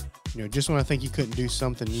says, just when I think you couldn't do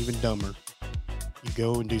something even dumber, you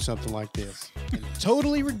go and do something like this. And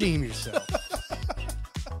totally redeem yourself.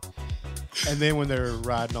 And then when they're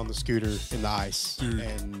riding on the scooter in the ice, Dude,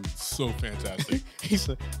 and so fantastic. he's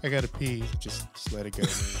like, "I gotta pee." Just let it go,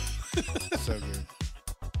 man. So good.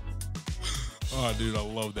 Oh, dude, I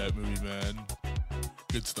love that movie, man.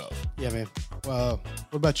 Good stuff. Yeah, man. What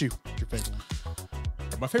about you? What's your favorite one?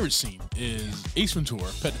 My favorite scene is Ace Ventura,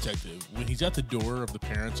 Pet Detective, when he's at the door of the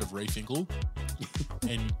parents of Ray Finkel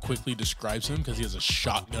and quickly describes him because he has a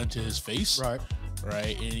shotgun to his face. Right.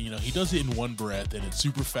 Right. And, he does it in one breath and it's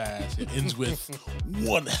super fast. It ends with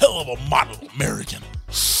one hell of a model American.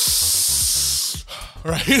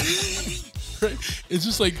 Right. Right. It's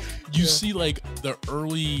just like you see like the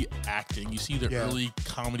early acting, you see the early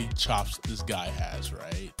comedy chops this guy has,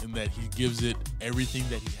 right? And that he gives it everything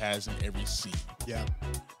that he has in every scene. Yeah.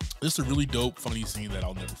 This is a really dope, funny scene that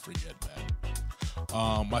I'll never forget,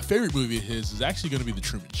 man. My favorite movie of his is actually going to be The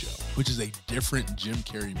Truman Show, which is a different Jim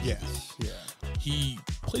Carrey movie. Yes. Yeah. He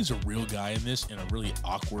plays a real guy in this in a really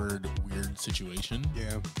awkward, weird situation.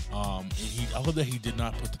 Yeah. And I love that he did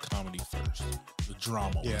not put the comedy first. The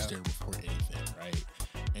drama was there before anything, right?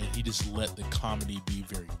 And he just let the comedy be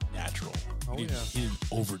very natural. He didn't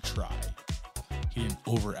over-try. He didn't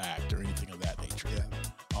overact or anything of that nature. Yeah.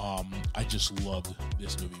 I just loved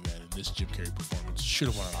this movie, man, and this Jim Carrey performance. Should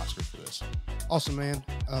have won an Oscar for this. Awesome, man.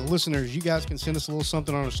 Listeners, you guys can send us a little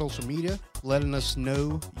something on our social media, letting us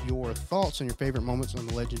know your thoughts and your favorite moments on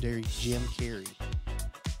the legendary Jim Carrey.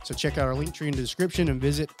 So check out our link tree in the description and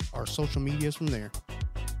visit our social medias from there.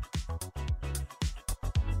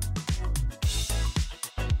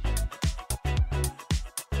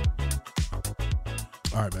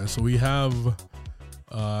 All right, man. So we have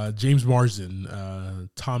James Marsden,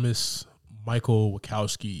 Thomas Michael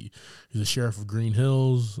Wachowski. He's the sheriff of Green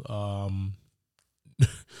Hills.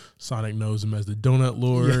 Sonic knows him as the Donut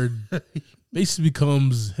Lord. Yeah. Basically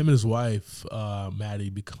becomes, him and his wife, Maddie,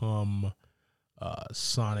 become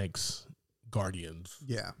Sonic's guardians.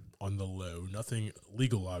 Yeah. On the low. Nothing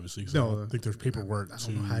legal, obviously. No. I don't think there's paperwork I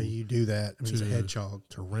don't know how you do that. I mean, it's a hedgehog.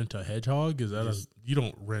 To rent a hedgehog? Is that you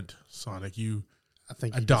don't rent Sonic. You I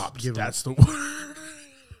think adopt. That's the word.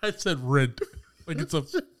 I said rent. Like it's a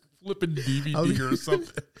flipping DVD or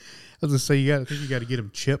something. I was gonna say I think you got to get them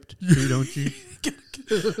chipped too, don't you?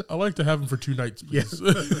 I like to have them for 2 nights, please.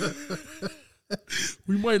 Yeah.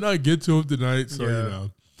 We might not get to them tonight, so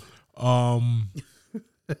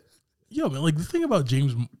yo, man, like the thing about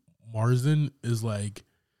James Marsden is like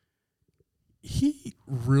he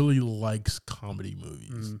really likes comedy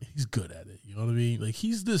movies. He's good at it. You know what I mean? Like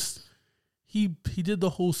he's this. He did the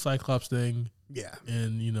whole Cyclops thing. Yeah.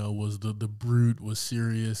 And, was the brute, was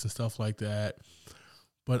serious and stuff like that.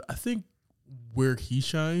 But I think where he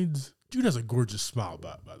shines, dude has a gorgeous smile,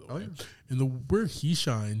 by the way. Yeah. And where he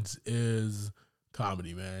shines is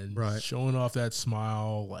comedy, man. Right. Showing off that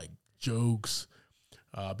smile, like jokes,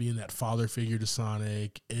 being that father figure to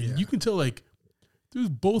Sonic. And you can tell, like, through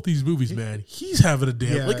both these movies, man, he's having a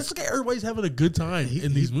damn, like, it's like everybody's having a good time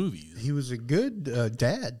in these movies. He was a good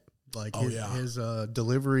dad. Like his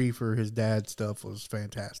delivery for his dad stuff was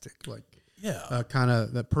fantastic. Like kind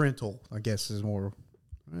of the parental, I guess, is more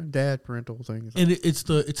dad parental thing. And it's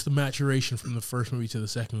the maturation from the first movie to the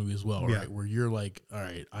second movie as well, right? Where you're like, all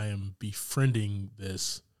right, I am befriending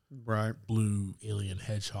this blue alien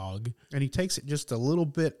hedgehog, and he takes it just a little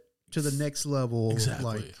bit to the next level.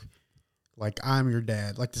 Exactly. Like I'm your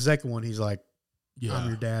dad. Like the second one, he's like, I'm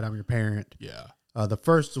your dad. I'm your parent. Yeah. The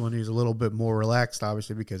first one, he's a little bit more relaxed,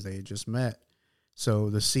 obviously, because they had just met. So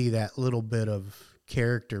to see that little bit of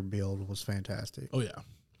character build was fantastic. Oh, yeah.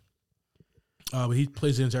 But he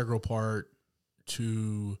plays an integral part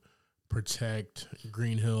to protect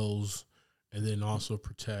Green Hills and then also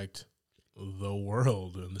protect the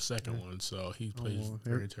world in the second one. So he plays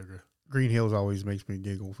very integral. Green Hills always makes me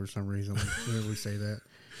giggle for some reason whenever we say that.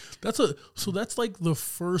 So that's like the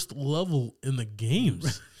first level in the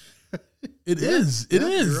games. It is.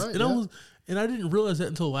 Right, and I didn't realize that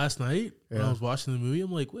until last night when I was watching the movie.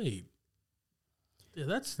 I'm like, wait,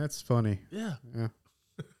 that's funny. Yeah.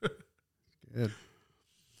 Good.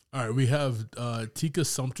 All right, we have Tika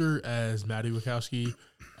Sumpter as Maddie Wachowski.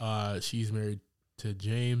 She's married to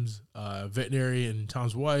James, veterinary and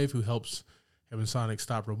Tom's wife, who helps him and Sonic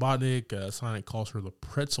stop Robotnik. Sonic calls her the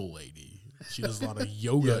Pretzel Lady. She does a lot of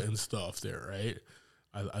yoga and stuff there, right?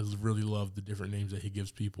 I really love the different names that he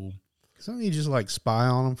gives people. Doesn't he just like spy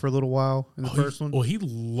on them for a little while in the first one? Well, he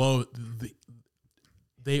loved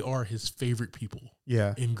they are his favorite people.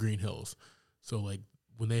 Yeah, in Green Hills. So like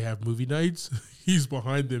when they have movie nights, he's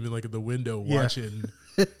behind them in like the window watching.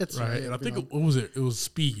 That's right. And I think what was it? It was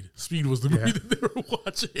Speed. Speed was the movie that they were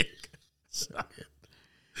watching.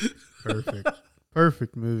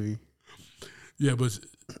 Perfect movie. Yeah, but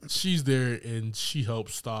she's there and she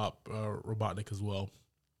helps stop Robotnik as well.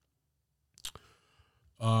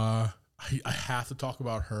 I have to talk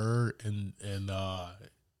about her and I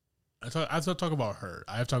have to talk about her.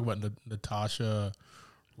 I have to talk about Natasha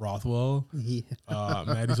Rothwell,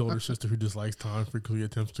 Maddie's older sister who dislikes Tom, frequently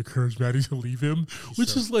attempts to encourage Maddie to leave him,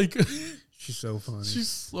 which is like she's so funny. She's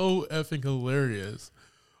so effing hilarious,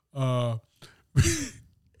 and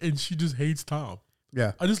she just hates Tom.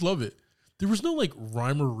 Yeah, I just love it. There was no like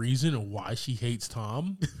rhyme or reason why she hates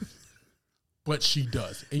Tom, but she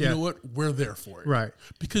does, and you know what? We're there for it, right?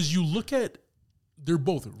 Because you look at, they're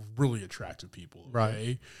both really attractive people,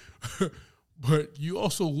 right? But you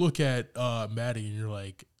also look at Maddie and you're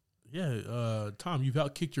like, yeah, Tom, you've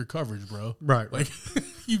outkicked your coverage, bro. Right. Like,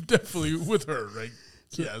 you've definitely with her, right?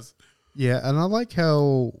 Yes. Yeah, and I like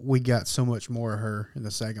how we got so much more of her in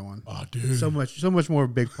the second one. Oh, dude. So much more a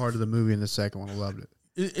big part of the movie in the second one. I loved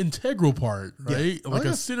it. Integral part, right? Yeah. Like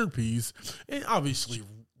a centerpiece. And obviously,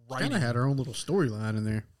 writing. Kind of had her own little storyline in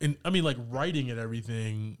there. And I mean, like, writing and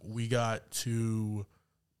everything, we got to...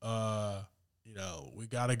 we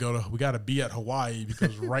gotta be at Hawaii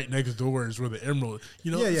because right next door is where the Emerald.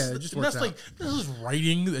 It just works out. Like this is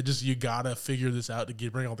writing that just you gotta figure this out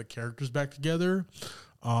to bring all the characters back together,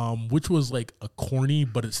 which was like a corny,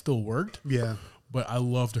 but it still worked. Yeah, but I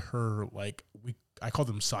loved her. Like I call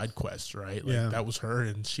them side quests, right? Like that was her,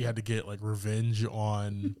 and she had to get like revenge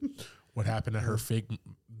on what happened at her fake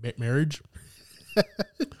marriage.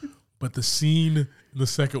 But the scene in the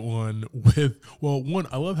second one one,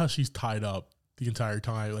 I love how she's tied up the entire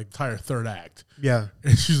time, like the entire third act. Yeah.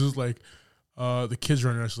 And she's just like, the kids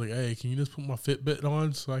running around, she's like, hey, can you just put my Fitbit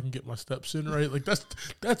on so I can get my steps in, right? Like,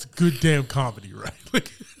 that's good damn comedy, right?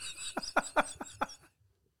 Like,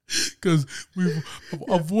 because we've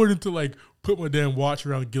avoided to, like, put my damn watch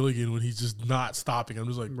around Gilligan when he's just not stopping. I'm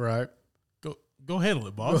just like, right. Go handle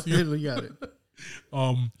it, boss. You got it.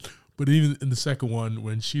 But even in the second one,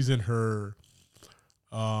 when she's in her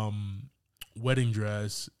wedding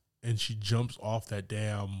dress and she jumps off that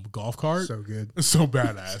damn golf cart. So good. It's so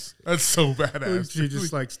badass. That's so badass. She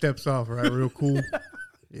just like steps off, right? Real cool.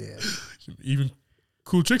 Yeah. Even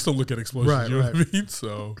cool chicks don't look at explosions, right, you know right. what I mean?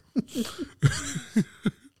 So.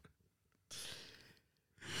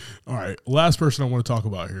 All right. Last person I want to talk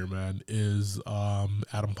about here, man, is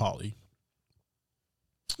Adam Polly.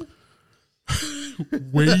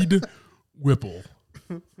 Wade Whipple,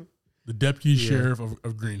 the deputy sheriff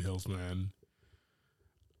of Green Hills, man.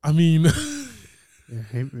 I mean,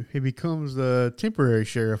 he becomes the temporary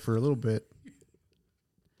sheriff for a little bit.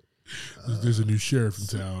 There's a new sheriff in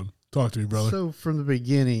town. Talk to me, brother. So from the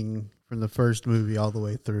beginning, from the first movie all the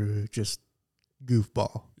way through, just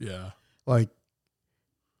goofball. Yeah. Like,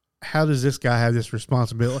 how does this guy have this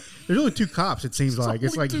responsibility? There's only two cops, it seems like.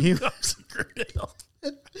 It's like him.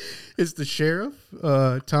 It's the sheriff,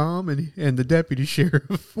 Tom, and the deputy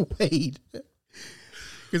sheriff, Wade.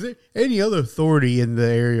 Because any other authority in the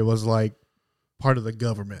area was like part of the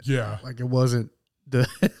government. Yeah. Like it wasn't the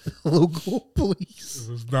local police.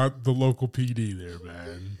 It was not the local PD there,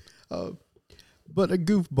 man. But a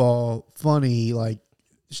goofball, funny, like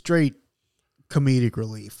straight comedic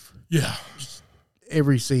relief. Yeah.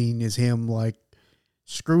 Every scene is him like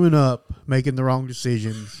screwing up, making the wrong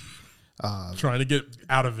decisions. Trying to get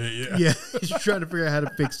out of it, yeah. Yeah, he's trying to figure out how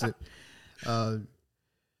to fix it.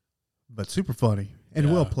 But super funny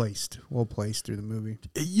and well placed through the movie.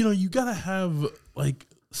 You gotta have like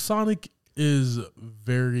Sonic is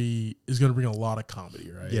going to bring a lot of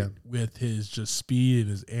comedy, right? Yeah, with his just speed and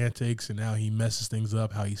his antics and how he messes things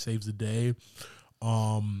up, how he saves the day,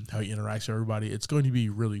 how he interacts with everybody. It's going to be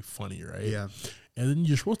really funny, right? Yeah. And then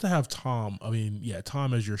you're supposed to have Tom. I mean, yeah,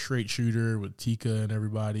 Tom as your straight shooter with Tika and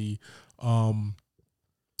everybody. Then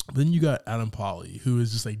you got Adam Polly, who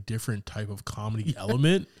is just a different type of comedy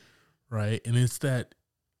element, right? And it's that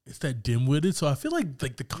dim-witted. So I feel like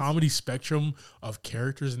the comedy spectrum of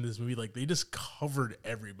characters in this movie, like they just covered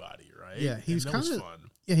everybody, right? Yeah, he's kind of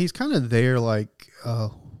fun. Yeah, he's kind of there like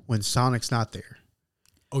when Sonic's not there.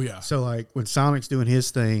 Oh yeah. So like when Sonic's doing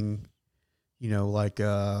his thing, like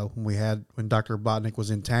when Dr. Robotnik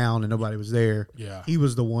was in town and nobody was there. Yeah, he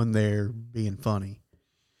was the one there being funny.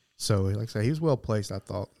 So like I say, he was well placed. I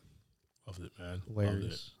thought. Loved it, man.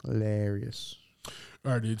 Hilarious.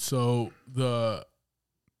 All right, dude. So the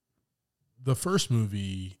first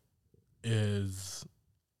movie is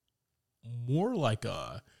more like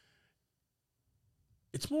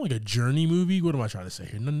it's more like a journey movie. What am I trying to say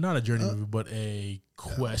here? Not a journey movie, but a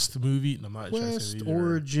quest movie. And I'm not trying to say Quest,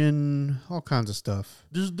 origin, all kinds of stuff.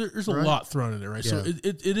 There's a lot thrown in there, right? Yeah. So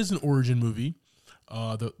it is an origin movie.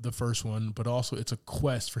 the first one, but also it's a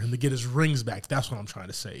quest for him to get his rings back. That's what I'm trying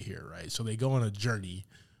to say here, right? So they go on a journey,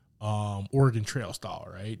 Oregon Trail style,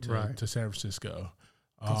 right? To San Francisco.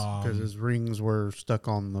 Because his rings were stuck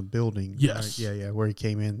on the building. Yes. Right? Yeah, where he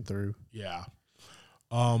came in through. Yeah.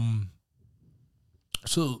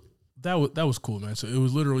 So that was cool, man. So it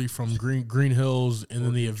was literally from Green Hills and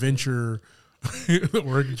then the adventure, the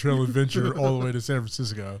Oregon Trail adventure, all the way to San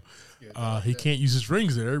Francisco. He can't use his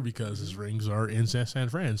rings there because his rings are in San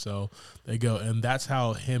Fran. So they go, and that's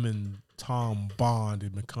how him and Tom bond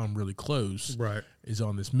and become really close. Right. Is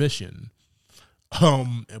on this mission.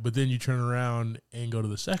 But then you turn around and go to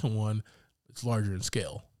the second one. It's larger in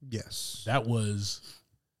scale. Yes. That was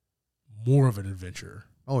more of an adventure.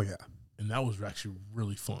 Oh, yeah. And that was actually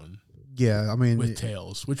really fun. Yeah, I mean. With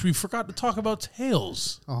Tails, which we forgot to talk about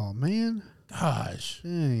Tails. Oh, man. Gosh.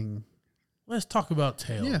 Dang. Let's talk about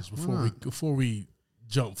Tails before we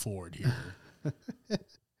jump forward here.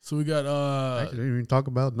 So we got I didn't even talk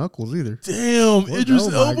about Knuckles either. Damn,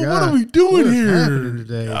 Idris Elba, what are we doing here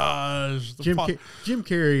today? Gosh, Jim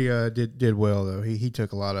Carrey did well though. He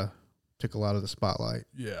took a lot of the spotlight.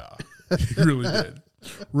 Yeah, he really did.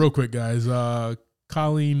 Real quick, guys.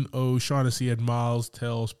 Colleen O'Shaughnessy had Miles,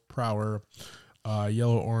 Tails, Prower,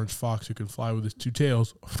 yellow orange fox who can fly with his two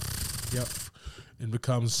tails. Yep, and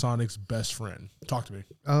becomes Sonic's best friend. Talk to me.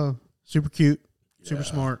 Super cute, super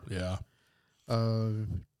smart. Yeah.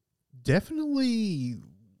 Definitely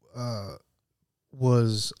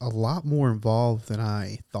was a lot more involved than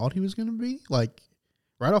I thought he was going to be. Like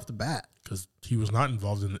right off the bat, because he was not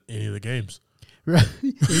involved in any of the games. Right,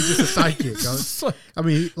 he's just a sidekick. I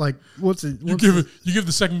mean, like you give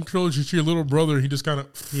the second trilogy to your little brother, he just kind of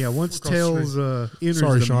Once Tails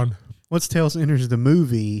enters, Sean. Once Tails enters the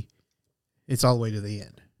movie, it's all the way to the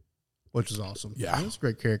end, which is awesome. Yeah, it's a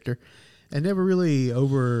great character, and never really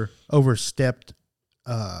overstepped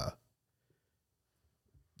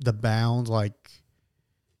the bounds, like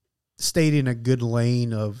stayed in a good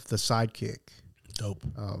lane of the sidekick. Dope.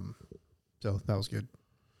 So that was good.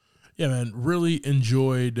 Yeah, man, really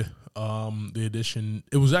enjoyed the addition.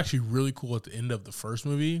 It was actually really cool at the end of the first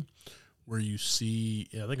movie where you see,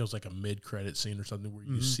 I think it was like a mid-credit scene or something where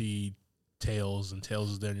you see Tails, and Tails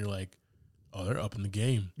is there, and you're like, oh, they're up in the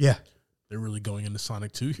game. Yeah. They're really going into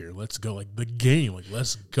Sonic 2 here. Let's go. Like, the game. Like,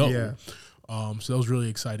 let's go. Yeah. So that was really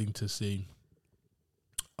exciting to see.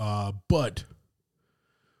 But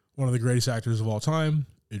one of the greatest actors of all time,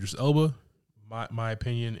 Idris Elba, my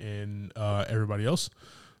opinion, and everybody else.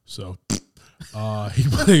 So he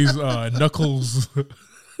plays Knuckles,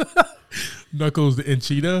 Knuckles the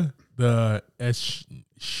Enchina, the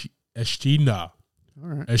Eschina. All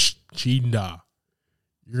right. Eschina.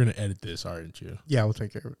 You're going to edit this, aren't you? Yeah, we'll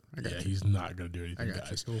take care of it. He's not going to do anything,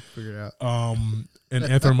 guys. We'll figure it out. An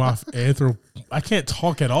I can't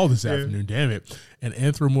talk at all this afternoon, damn it. An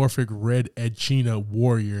anthropomorphic red Echidna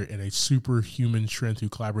warrior and a superhuman strength who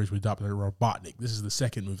collaborates with Dr. Robotnik. This is the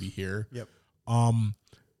second movie here. Yep.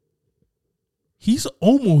 He's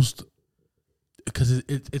almost, because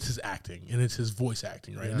it's his acting and it's his voice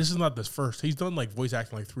acting, right? Yeah. And this is not the first. He's done like voice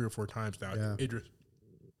acting like 3 or 4 times now. Yeah. Idris.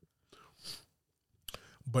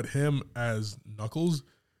 But him as Knuckles,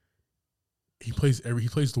 he plays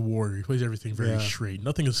the warrior. He plays everything very straight.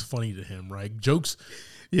 Nothing is funny to him, right? Jokes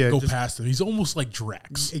go past him. He's almost like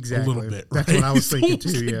Drax, exactly. a little bit. Right? That's what I was thinking too.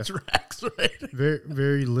 Like Yeah, Drax, right? Very,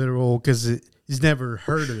 very literal because he's never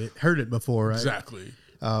heard it before, right? Exactly.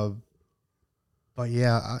 But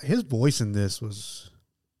yeah, his voice in this was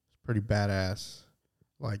pretty badass.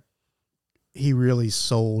 Like he really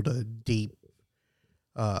sold a deep.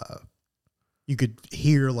 You could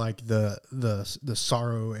hear like the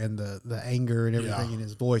sorrow and the anger and everything in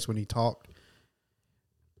his voice when he talked.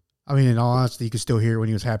 I mean, in all honesty, you could still hear when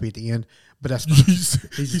he was happy at the end. But that's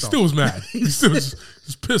he still was mad. He still was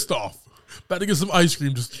just pissed off. About to get some ice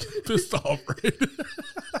cream, just pissed off, right?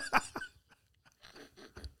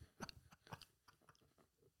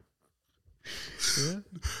 Yeah.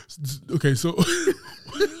 Okay, so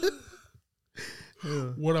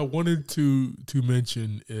what I wanted to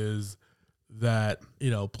mention is that,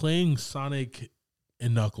 playing Sonic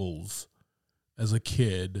and Knuckles as a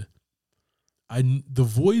kid, the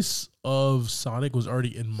voice of Sonic was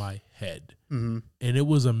already in my head. Mm-hmm. And it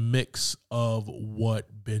was a mix of what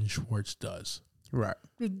Ben Schwartz does. Right.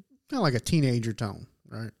 Kind of like a teenager tone,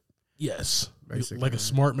 right? Yes. Basically. Like a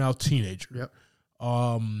smart mouth teenager. Yep.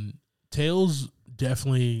 Tails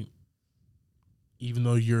definitely, even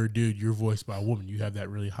though you're a dude, you're voiced by a woman. You have that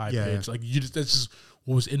really high pitch. Like that's just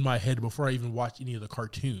what was in my head before I even watched any of the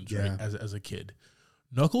cartoons, right? As a kid.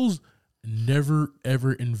 Knuckles never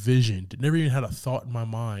ever envisioned, never even had a thought in my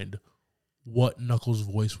mind what Knuckles'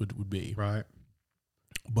 voice would be. Right.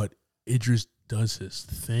 But Idris does his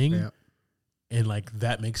thing. Yeah. And like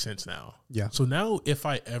that makes sense now. Yeah. So now if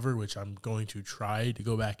I ever, which I'm going to try to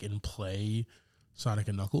go back and play Sonic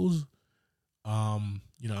and Knuckles, I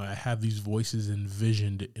have these voices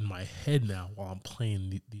envisioned in my head now while I'm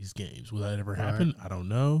playing these games. Will that ever happen? I don't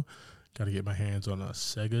know. Got to get my hands on a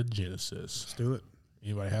Sega Genesis. Let's do it.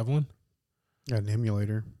 Anybody have one? Got an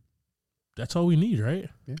emulator. That's all we need, right?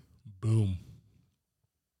 Yeah. Boom.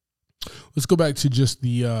 Let's go back to just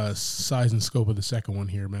the size and scope of the second one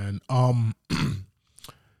here, man.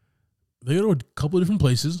 They go to a couple of different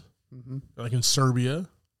places. Mm-hmm. Like in Serbia,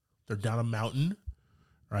 they're down a mountain,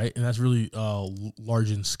 right? And that's really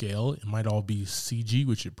large in scale. It might all be CG,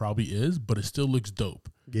 which it probably is, but it still looks dope.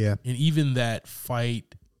 Yeah. And even that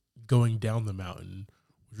fight going down the mountain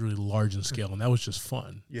was really large in scale, and that was just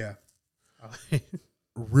fun. Yeah.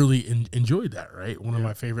 Really enjoyed that, right? One of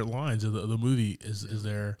my favorite lines of the movie is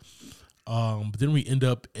there. But then we end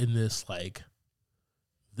up in this, like,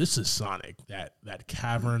 this is Sonic, that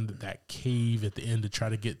cavern, that cave at the end to try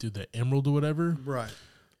to get through the emerald or whatever. Right.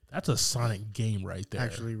 That's a Sonic game right there.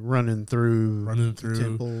 Actually running through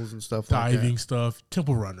temples and stuff like that. Diving stuff.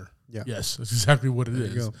 Temple Runner. Yeah. Yes, that's exactly what it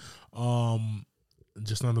is. You go.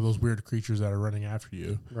 Just none of those weird creatures that are running after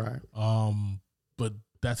you. Right. But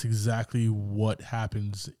that's exactly what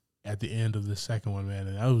happens at the end of the second one, man.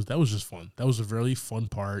 And that was just fun. That was a really fun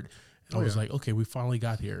part. And I was like, okay, we finally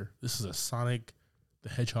got here. This is a Sonic the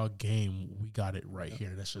Hedgehog game. We got it right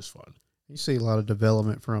here. That's just fun. You see a lot of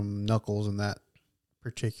development from Knuckles in that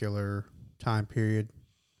particular time period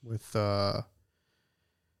with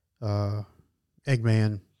Eggman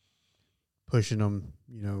pushing him,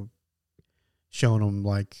 showing him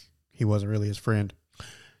like he wasn't really his friend.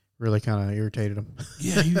 Really kind of irritated him.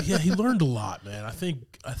 He learned a lot, man. I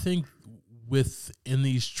think within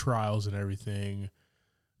these trials and everything,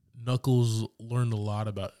 Knuckles learned a lot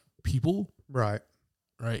about people. Right.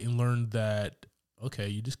 And learned that, okay,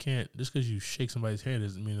 you just can't, just because you shake somebody's hand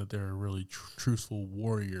doesn't mean that they're a really truthful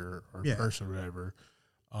warrior or person or whatever.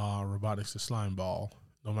 Robotics the Slime Ball,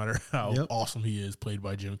 no matter how awesome he is, played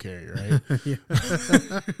by Jim Carrey, right?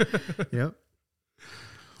 Yep.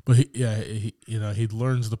 But he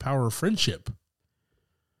learns the power of friendship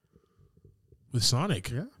with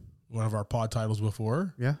Sonic. Yeah. One of our pod titles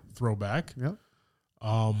before. Yeah. Throwback. Yep.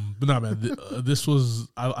 But no, man, this was,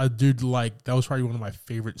 I did like, that was probably one of my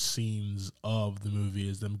favorite scenes of the movie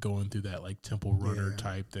is them going through that like Temple Runner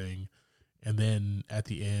type thing. And then at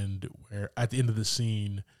the end of the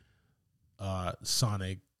scene,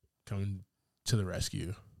 Sonic coming to the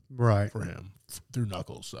rescue. Right. For him through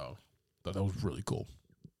Knuckles. So thought that was really cool.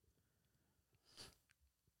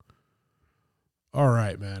 All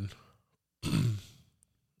right, man.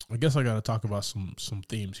 I guess I got to talk about some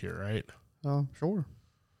themes here, right? Sure.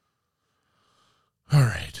 All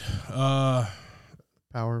right.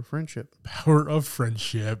 Power of friendship. Power of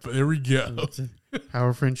friendship. There we go. Power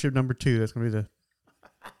of friendship number 2. That's gonna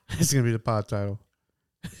be the pod title.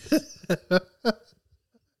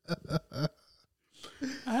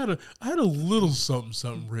 I had a little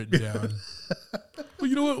something written down. But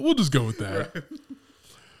you know what? We'll just go with that.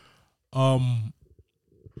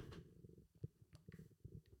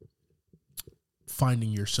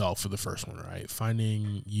 Finding yourself for the first one, right?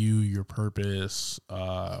 Finding your purpose,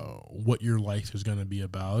 what your life is going to be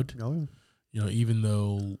about. Oh, yeah. Even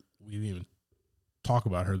though we didn't even talk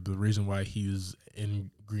about her, the reason why he's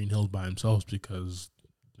in Green Hills by himself is because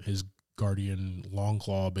his guardian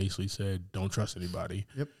Longclaw basically said, "Don't trust anybody."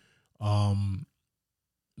 Yep.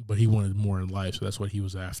 But he wanted more in life, so that's what he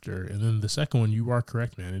was after. And then the second one, you are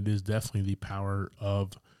correct, man. It is definitely the power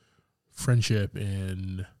of friendship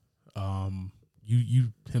and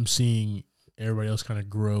him seeing everybody else kind of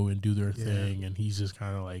grow and do their thing, and he's just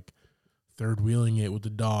kind of like third wheeling it with the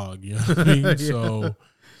dog, you know what I mean? So,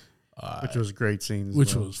 which was great scenes.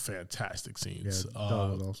 Which was fantastic scenes. Yeah,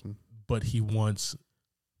 dog was awesome. But he wants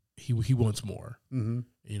more. Mm-hmm.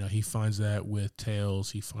 He finds that with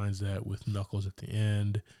Tails. He finds that with Knuckles at the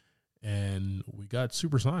end. And we got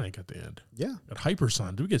Supersonic at the end. Yeah. Got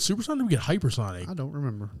Hypersonic. Did we get Supersonic? Did we get Hypersonic? I don't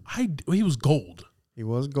remember. He was gold. He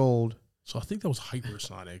was gold. So I think that was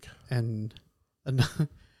Hypersonic. And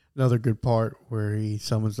another good part where he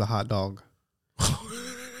summons the hot dog.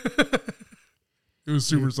 It was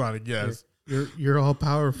Supersonic, yes. You're all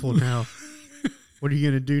powerful now. What are you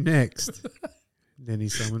gonna do next? Then he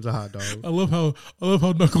summons a hot dog. I love how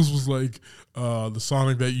Knuckles was like, the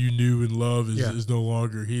Sonic that you knew and love is no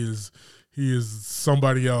longer. He is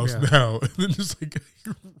somebody else now. And then just like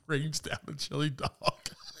he rains down a chili dog.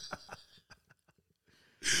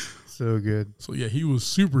 So good. So yeah, he was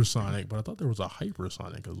supersonic, but I thought there was a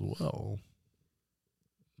hypersonic as well.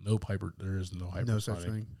 Nope, there is no hypersonic. No such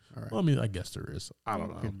thing. All right. Well, I mean, I guess there is. I don't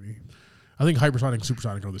know. Could be. I think hypersonic and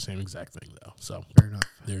supersonic are the same exact thing, though. So Fair enough.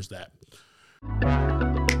 there's that.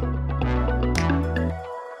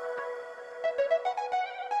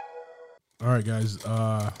 All right, guys.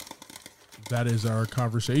 That is our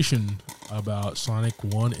conversation about Sonic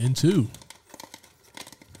 1 and 2.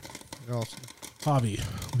 Awesome. Javi,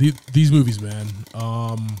 these movies, man.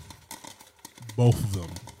 Both of them.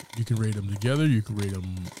 You can rate them together. You can rate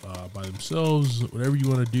them by themselves. Whatever you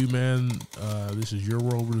want to do, man. This is your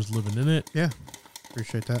world. We're just living in it. Yeah.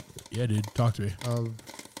 Appreciate that. Yeah, dude. Talk to me.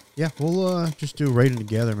 Yeah, we'll just do a rating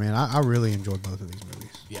together, man. I really enjoyed both of these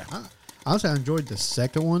movies. Yeah. Honestly, I enjoyed the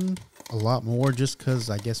second one a lot more just because,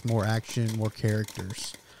 I guess, more action, more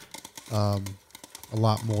characters. A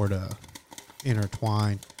lot more to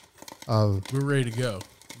intertwine. We're ready to go.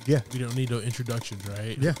 Yeah. We don't need no introductions,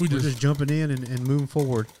 right? Yeah, we're just jumping in and moving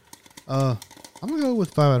forward. I'm going to go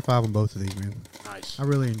with 5 out of 5 on both of these, man. Nice. I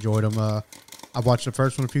really enjoyed them. I've watched the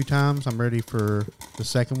first one a few times. I'm ready for the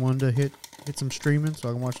second one to hit some streaming so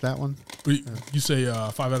I can watch that one. You say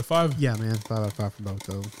 5 out of 5? Yeah, man. 5 out of 5 for both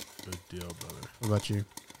of them. Good deal, brother. What about you?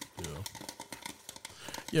 Good deal.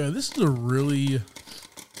 Yeah, this is a really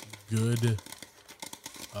good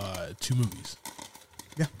 2 movies.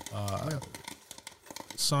 Yeah.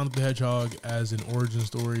 Sonic the Hedgehog as an origin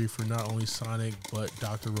story for not only Sonic but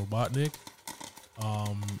Dr. Robotnik.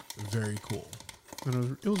 Very cool.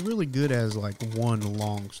 And it was really good as like one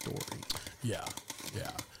long story. Yeah.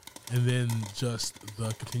 And then just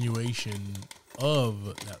the continuation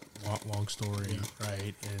of that long story,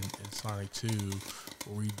 right? And Sonic 2,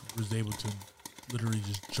 where we was able to literally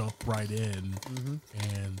just jump right in,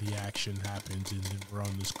 and the action happens, and then we're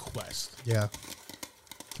on this quest. Yeah.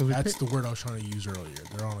 That's the word I was trying to use earlier.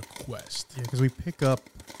 They're on a quest. Yeah, because we pick up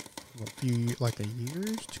a year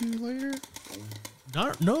or two later.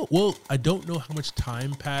 Well, I don't know how much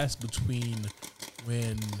time passed between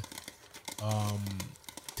when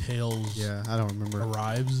Tails I don't remember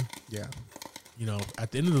arrives. Yeah. You know, at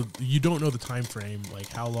the end of you don't know the time frame, like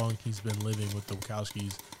how long he's been living with the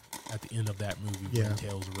Wachowskis at the end of that movie when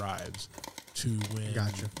Tails arrives to when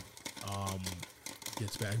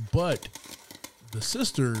gets back. But the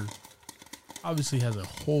sister obviously has a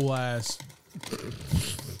whole ass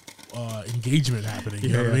engagement happening. You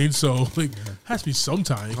know what I mean? So like, has to be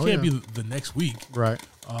sometime. It can't be the next week, right?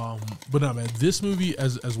 But no, man, this movie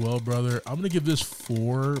as well, brother. I'm gonna give this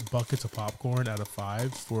 4 buckets of popcorn out of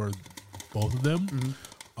 5 for both of them.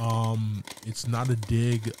 It's not a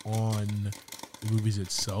dig on the movies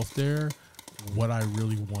itself. There, what I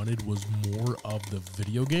really wanted was more of the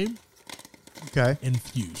video game. Okay.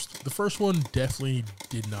 Infused. The first one definitely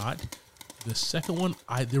did not. The second one,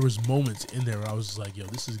 there was moments in there where I was like, yo,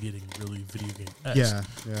 this is getting really video game-esque.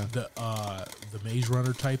 Yeah. The Maze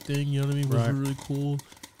Runner type thing, you know what I mean, was really cool.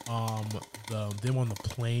 Them on the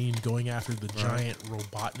plane going after the giant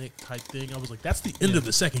Robotnik type thing. I was like, that's the end of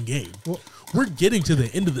the second game. Well, we're getting to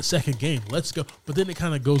the end of the second game. Let's go. But then it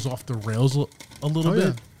kind of goes off the rails a little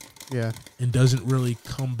bit. Yeah. And doesn't really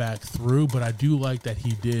come back through. But I do like that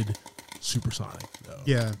he did Supersonic, though.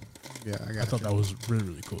 Yeah. I thought that was really,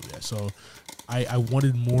 really cool. Yeah. So I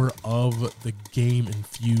wanted more of the game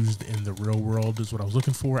infused in the real world is what I was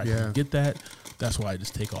looking for. I didn't get that. That's why I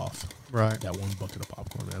just take off that 1 bucket of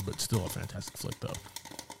popcorn, man. But still a fantastic flick, though.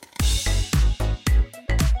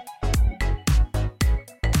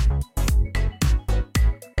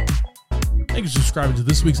 Thank you for subscribing to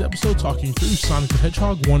this week's episode, talking through Sonic the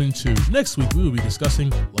Hedgehog 1 and 2. Next week, we will be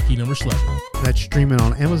discussing Lucky Number 11. That's streaming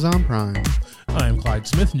on Amazon Prime. I am Clyde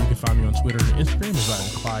Smith, and you can find me on Twitter and Instagram as I am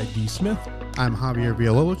Clyde D. Smith. I'm Javier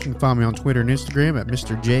Villalobos. You can find me on Twitter and Instagram at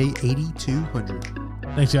Mr.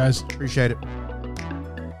 J8200. Thanks, guys. Appreciate it.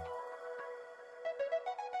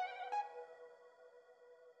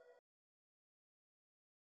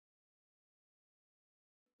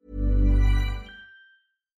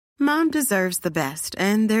 Mom deserves the best,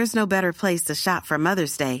 and there's no better place to shop for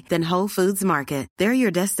Mother's Day than Whole Foods Market. They're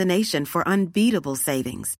your destination for unbeatable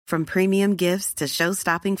savings, from premium gifts to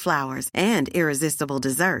show-stopping flowers and irresistible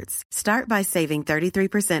desserts. Start by saving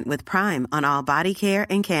 33% with Prime on all body care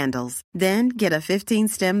and candles. Then get a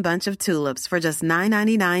 15-stem bunch of tulips for just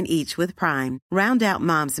 $9.99 each with Prime. Round out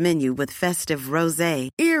Mom's menu with festive rosé,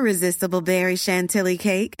 irresistible berry chantilly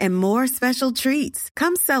cake, and more special treats.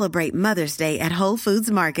 Come celebrate Mother's Day at Whole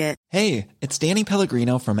Foods Market. Hey, it's Danny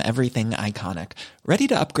Pellegrino from Everything Iconic. Ready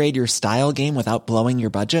to upgrade your style game without blowing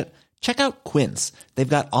your budget? Check out Quince. They've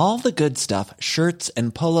got all the good stuff, shirts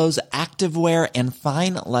and polos, activewear, and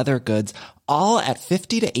fine leather goods, all at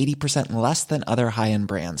 50 to 80% less than other high-end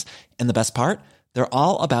brands. And the best part? They're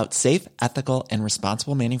all about safe, ethical, and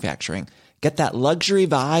responsible manufacturing. Get that luxury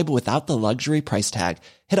vibe without the luxury price tag.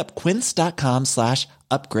 Hit up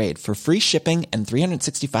quince.com/upgrade for free shipping and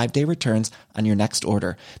 365-day returns on your next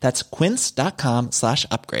order. That's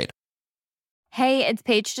quince.com/upgrade. Hey, it's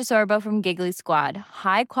Paige DeSorbo from Giggly Squad.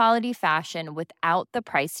 High quality fashion without the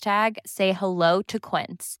price tag. Say hello to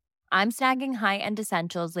Quince. I'm snagging high-end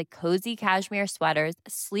essentials like cozy cashmere sweaters,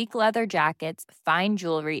 sleek leather jackets, fine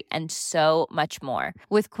jewelry, and so much more.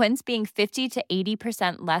 With Quince being 50 to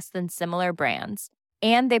 80% less than similar brands.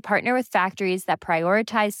 And they partner with factories that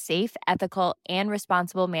prioritize safe, ethical, and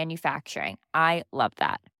responsible manufacturing. I love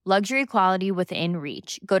that. Luxury quality within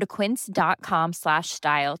reach. Go to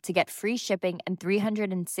quince.com/style to get free shipping and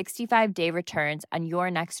 365-day returns on your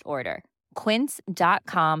next order.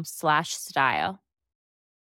 Quince.com/style.